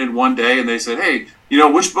just invented one day and they said, hey,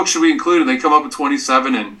 which book should we include? And they come up with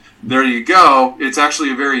 27 and there you go. It's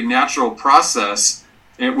actually a very natural process,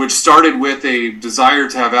 which started with a desire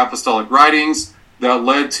to have apostolic writings that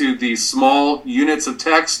led to these small units of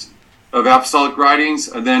text of apostolic writings,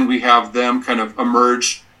 and then we have them kind of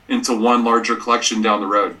emerge into one larger collection down the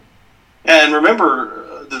road. And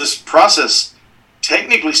remember, this process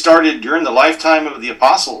technically started during the lifetime of the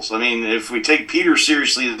apostles. I mean, if we take Peter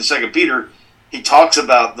seriously, the second Peter, he talks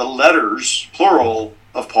about the letters, plural,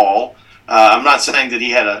 of Paul. I'm not saying that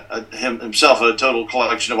he had himself a total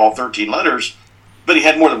collection of all 13 letters, but he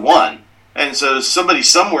had more than one. And so somebody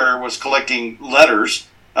somewhere was collecting letters.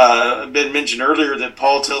 Been mentioned earlier that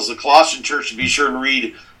Paul tells the Colossian church to be sure and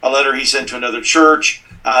read a letter he sent to another church.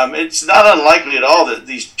 It's not unlikely at all that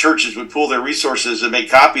these churches would pool their resources and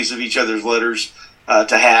make copies of each other's letters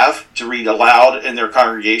to read aloud in their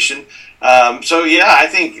congregation. So yeah, I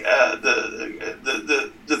think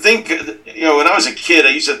the thing, when I was a kid, I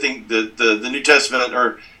used to think that the New Testament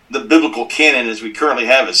or the biblical canon as we currently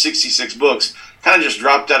have it, 66 books, kind of just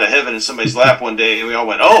dropped out of heaven in somebody's lap one day, and we all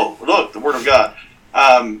went, "Oh, look, the Word of God."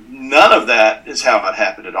 None of that is how it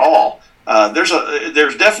happened at all. There's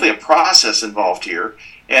definitely a process involved here,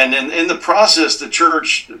 and in the process, the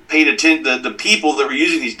church paid attention. The people that were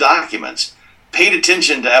using these documents paid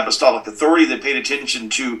attention to apostolic authority. They paid attention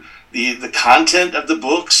to the content of the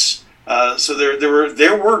books. So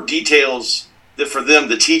there were details that for them,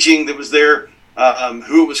 the teaching that was there,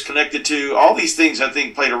 who it was connected to, all these things I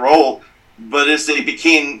think played a role. But as they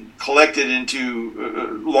became collected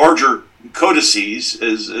into larger codices,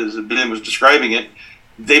 as Ben was describing it,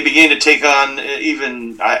 they began to take on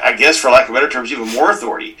even, I guess for lack of better terms, even more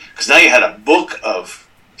authority. Because now you had a book of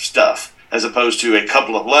stuff as opposed to a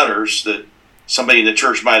couple of letters that somebody in the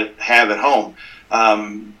church might have at home.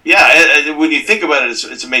 When you think about it,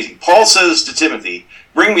 it's amazing. Paul says to Timothy,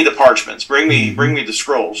 bring me the parchments, bring me the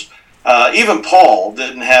scrolls. Even Paul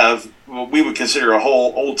didn't have what we would consider a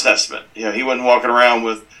whole Old Testament. He wasn't walking around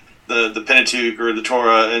with the Pentateuch or the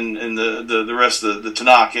Torah and the rest of the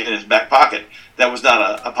Tanakh in his back pocket. That was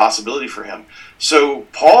not a possibility for him. So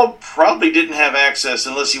Paul probably didn't have access,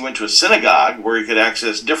 unless he went to a synagogue where he could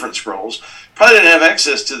access different scrolls. Probably didn't have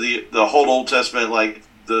access to the whole Old Testament like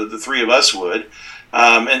the three of us would.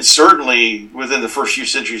 And certainly within the first few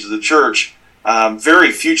centuries of the church,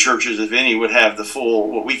 very few churches, if any, would have the full,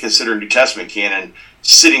 what we consider New Testament canon,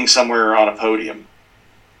 sitting somewhere on a podium.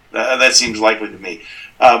 That seems likely to me.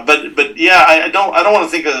 But yeah, I don't want to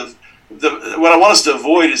think of what I want us to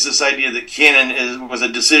avoid is this idea that canon was a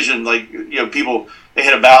decision. Like, people, they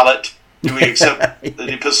had a ballot. Do we accept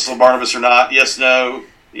the epistles of Barnabas or not? Yes, no.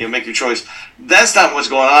 Make your choice. That's not what's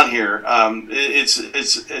going on here.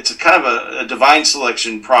 It's a kind of a divine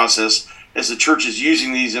selection process. As the church is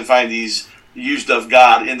using these and find these used of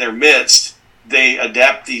God in their midst, they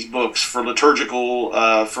adapt these books for liturgical,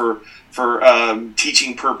 for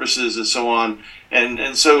teaching purposes and so on.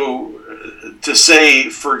 And so to say,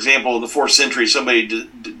 for example, in the 4th century, somebody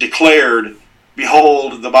declared,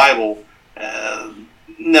 behold, the Bible,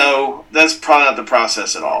 no, that's probably not the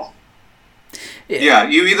process at all. Yeah,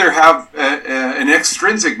 you either have an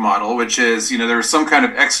extrinsic model, which is, there's some kind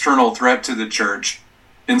of external threat to the church.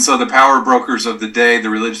 And so the power brokers of the day, the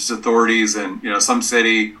religious authorities, and, some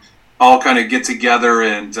city all kind of get together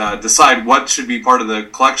and decide what should be part of the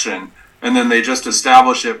collection. And then they just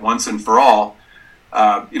establish it once and for all.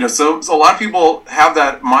 So a lot of people have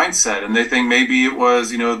that mindset, and they think maybe it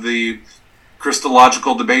was, the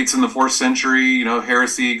Christological debates in the 4th century,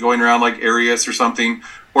 heresy going around like Arius or something.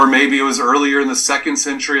 Or maybe it was earlier in the 2nd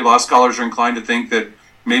century. A lot of scholars are inclined to think that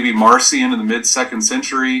maybe Marcion in the mid-2nd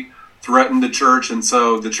century threatened the church, and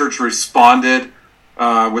so the church responded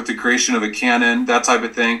with the creation of a canon, that type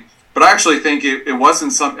of thing. But I actually think it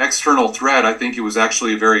wasn't some external threat. I think it was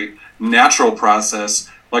actually a very natural process.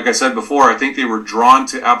 Like I said before, I think they were drawn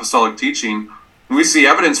to apostolic teaching. And we see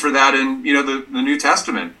evidence for that in, the New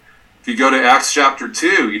Testament. If you go to Acts chapter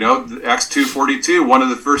 2, Acts 2:42, one of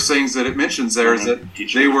the first things that it mentions there is that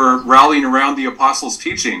they were rallying around the apostles'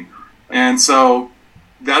 teaching. And so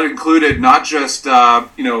that included not just,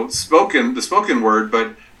 the spoken word,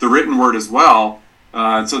 but the written word as well.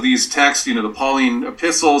 And so these texts, the Pauline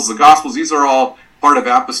epistles, the Gospels, these are all part of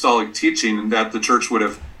apostolic teaching and that the church would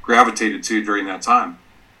have gravitated to during that time.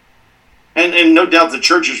 And no doubt the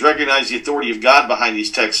churches recognize the authority of God behind these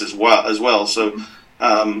texts as well. So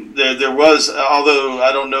there was, although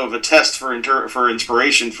I don't know of a test for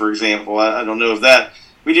inspiration, for example, I don't know of that.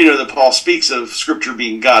 We do know that Paul speaks of Scripture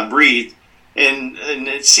being God-breathed, and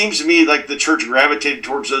it seems to me like the church gravitated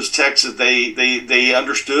towards those texts that they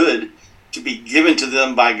understood to be given to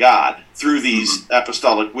them by God through these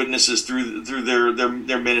apostolic witnesses, through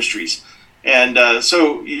their ministries. And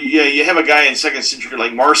so you have a guy in 2nd century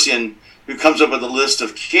like Marcion who comes up with a list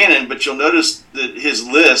of canon, but you'll notice that his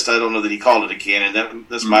list, I don't know that he called it a canon,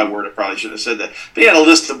 that's my word, I probably shouldn't have said that, but he had a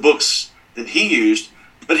list of books that he used,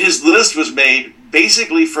 but his list was made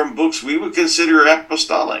basically from books we would consider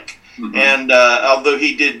apostolic. And although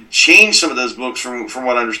he did change some of those books from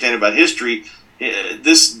what I understand about history,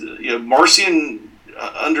 Marcion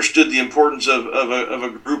understood the importance of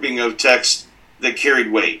a grouping of texts that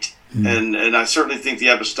carried weight. And I certainly think the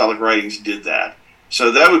apostolic writings did that. So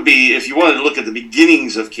that would be, if you wanted to look at the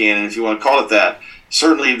beginnings of canon, if you want to call it that,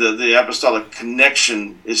 certainly the apostolic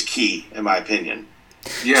connection is key, in my opinion.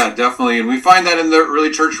 Yeah, definitely. And we find that in the early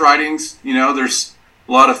church writings. There's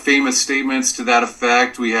a lot of famous statements to that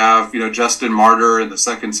effect. We have, Justin Martyr in the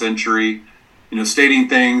 2nd century, stating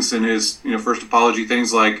things in his, first apology,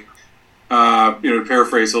 things like, to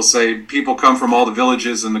paraphrase, he'll say, people come from all the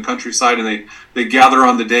villages in the countryside and they gather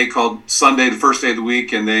on the day called Sunday, the first day of the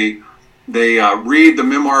week, and they read the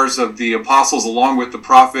memoirs of the apostles along with the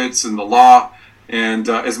prophets and the law, and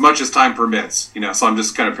as much as time permits, so I'm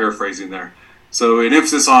just kind of paraphrasing there. So an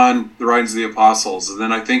emphasis on the writings of the apostles. And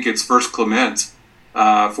then I think it's 1 Clement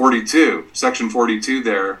 42, section 42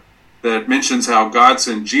 there, that mentions how God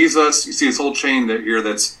sent Jesus. You see this whole chain here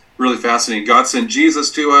that's really fascinating. God sent Jesus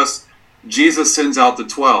to us. Jesus sends out the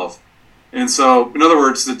 12. And so, in other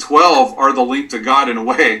words, the 12 are the link to God in a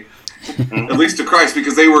way, at least to Christ,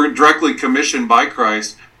 because they were directly commissioned by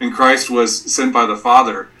Christ, and Christ was sent by the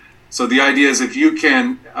Father. So the idea is if you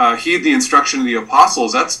can heed the instruction of the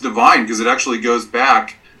apostles, that's divine because it actually goes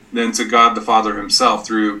back then to God the Father himself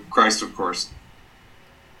through Christ, of course.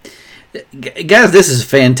 Guys, this is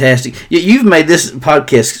fantastic. You've made this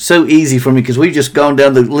podcast so easy for me because we've just gone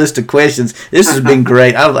down the list of questions. This has been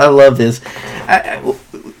great. I love this.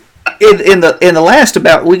 In the last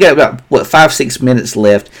we got about 5-6 minutes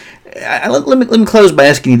left. Let me close by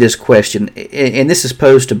asking you this question, and this is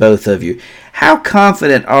posed to both of you. How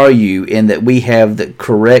confident are you in that we have the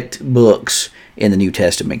correct books in the New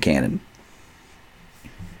Testament canon?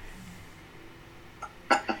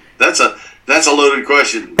 That's a loaded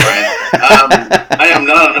question, Brian. I am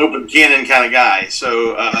not an open canon kind of guy,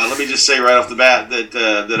 so let me just say right off the bat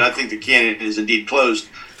that I think the canon is indeed closed.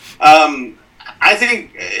 I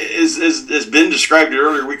think, as Ben described it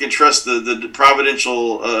earlier, we can trust the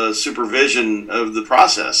providential supervision of the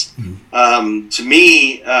process. Mm-hmm. To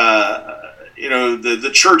me,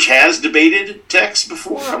 the church has debated texts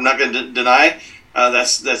before. I'm not going to deny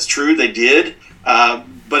that's true. They did.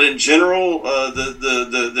 But in general,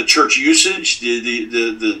 the church usage,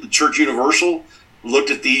 the church universal looked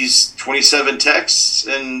at these 27 texts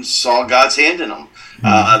and saw God's hand in them. Mm-hmm.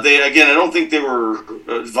 I don't think they were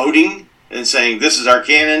voting and saying, this is our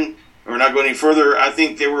canon, we're not going any further. I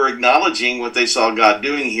think they were acknowledging what they saw God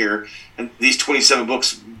doing here. And these 27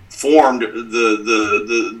 books formed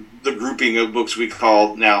the grouping of books we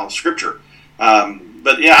call now Scripture.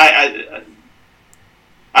 But yeah,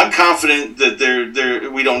 I'm confident that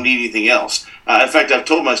we don't need anything else. In fact, I've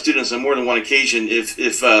told my students on more than one occasion,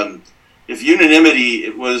 if unanimity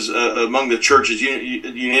was among the church's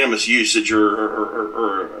unanimous usage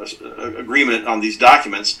or agreement on these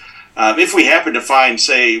documents, if we happen to find,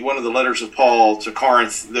 say, one of the letters of Paul to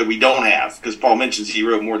Corinth that we don't have, because Paul mentions he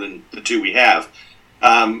wrote more than the two we have,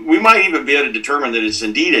 we might even be able to determine that it's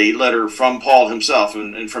indeed a letter from Paul himself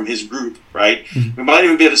and from his group, right? Mm-hmm. We might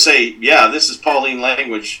even be able to say, yeah, this is Pauline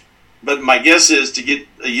language. But my guess is to get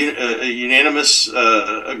a unanimous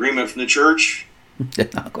agreement from the church,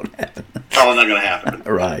 it's not going to happen. Probably not going to happen.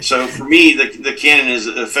 Right. So for me, the canon is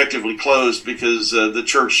effectively closed because the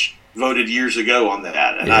church voted years ago on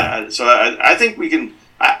that. And yeah. I think we can,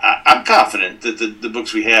 I'm confident that the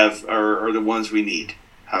books we have are the ones we need.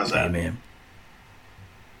 How's that? Amen.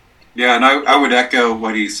 Yeah, and I would echo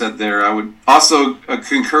what he said there. I would also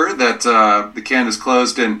concur that the canon is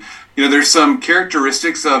closed, and there's some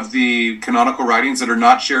characteristics of the canonical writings that are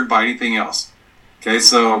not shared by anything else. Okay,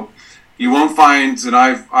 so you won't find, and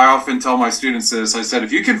I often tell my students this. I said,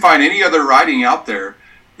 if you can find any other writing out there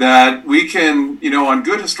that we can, on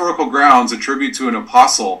good historical grounds attribute to an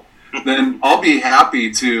apostle, then I'll be happy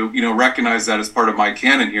to, recognize that as part of my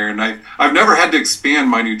canon here. And I've never had to expand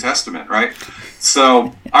my New Testament, right?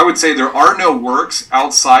 So I would say there are no works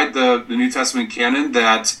outside the New Testament canon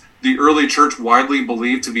that the early church widely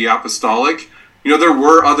believed to be apostolic. There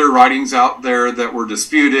were other writings out there that were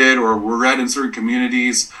disputed or were read in certain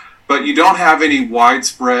communities, but you don't have any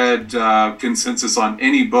widespread consensus on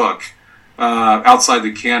any book outside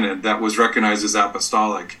the canon that was recognized as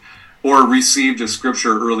apostolic or received as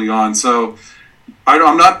scripture early on. So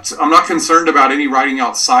I'm not concerned about any writing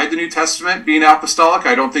outside the New Testament being apostolic.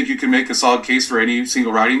 I don't think you can make a solid case for any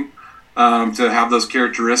single writing to have those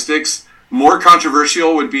characteristics. More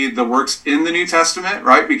controversial would be the works in the New Testament,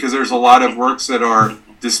 right? Because there's a lot of works that are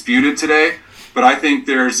disputed today. But I think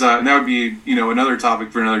there's, and that would be, another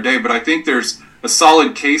topic for another day, but I think there's a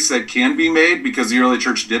solid case that can be made because the early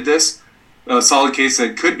church did this, a solid case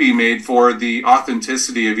that could be made for the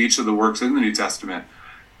authenticity of each of the works in the New Testament.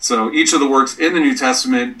 So each of the works in the New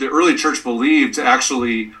Testament, the early church believed to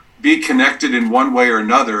actually be connected in one way or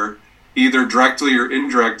another, either directly or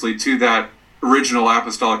indirectly to that original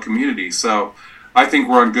apostolic community. So I think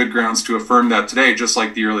we're on good grounds to affirm that today, just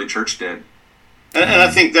like the early church did. And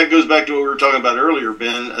I think that goes back to what we were talking about earlier,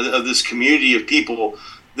 Ben, of this community of people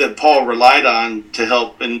that Paul relied on to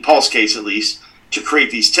help, in Paul's case at least, to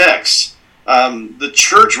create these texts. The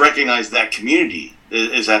church recognized that community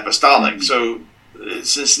as apostolic. Mm-hmm. So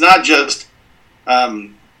it's not just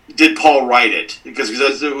did Paul write it? Because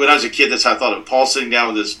when I was a kid, that's how I thought of Paul sitting down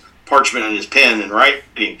with his parchment and his pen and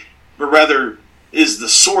writing. But rather, is the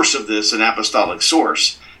source of this an apostolic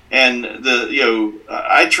source? And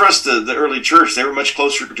I trust the early church. They were much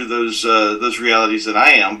closer to those realities than I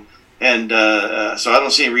am, and so I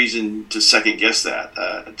don't see any reason to second guess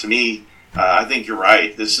that. To me, I think you're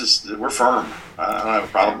right. We're firm. I don't have a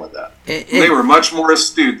problem with that. They were much more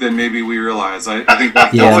astute than maybe we realize. I think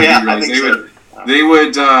that's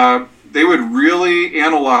they would really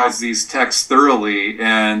analyze these texts thoroughly,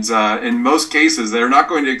 and in most cases, they're not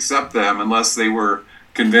going to accept them unless they were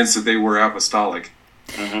convinced that they were apostolic.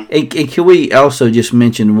 And can we also just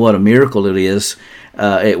mention what a miracle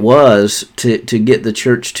it was to get the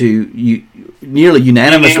church to nearly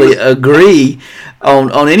unanimously agree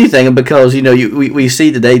on anything, because we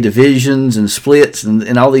see today divisions and splits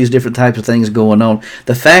and all these different types of things going on.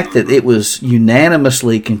 The fact that it was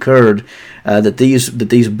unanimously concurred that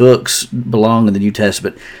these books belong in the New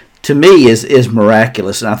Testament, to me is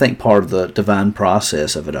miraculous, and I think part of the divine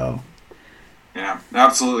process of it all. Yeah,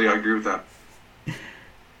 absolutely, I agree with that.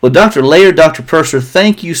 Well, Dr. Laird, Dr. Percer,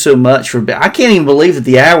 thank you so much for. I can't even believe that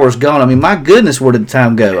the hour's gone. I mean, my goodness, where did the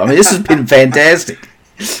time go? I mean, this has been fantastic.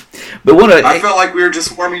 But I felt like we were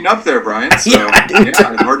just warming up there, Brian. So, yeah, it's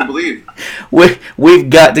hard to believe. We've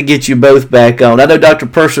got to get you both back on. I know Dr.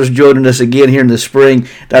 Percer's joining us again here in the spring.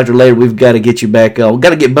 Dr. Laird, we've got to get you back on. We've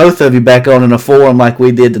got to get both of you back on in a forum like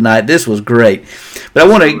we did tonight. This was great. But I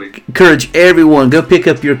want to encourage everyone, go pick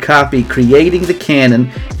up your copy, Creating the Canon,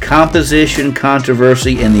 Composition,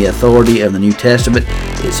 Controversy, and the Authority of the New Testament.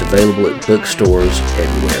 It's available at bookstores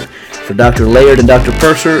everywhere. For Dr. Laird and Dr.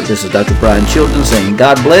 Percer, this is Dr. Brian Chilton saying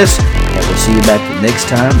God bless, and we'll see you back the next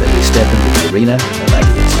time that we step into the arena of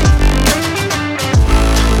ideas.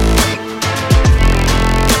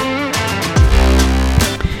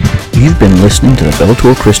 You've been listening to the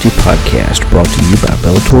Bellator Christi podcast, brought to you by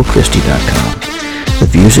BellatorChristi.com. The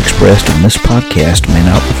views expressed on this podcast may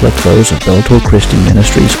not reflect those of Bellator Christi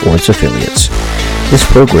Ministries or its affiliates. This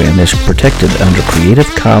program is protected under Creative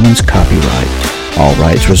Commons copyright, all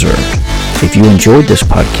rights reserved. If you enjoyed this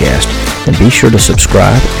podcast, then be sure to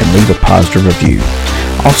subscribe and leave a positive review.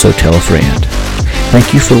 Also tell a friend.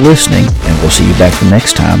 Thank you for listening, and we'll see you back the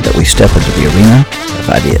next time that we step into the arena of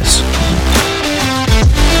ideas.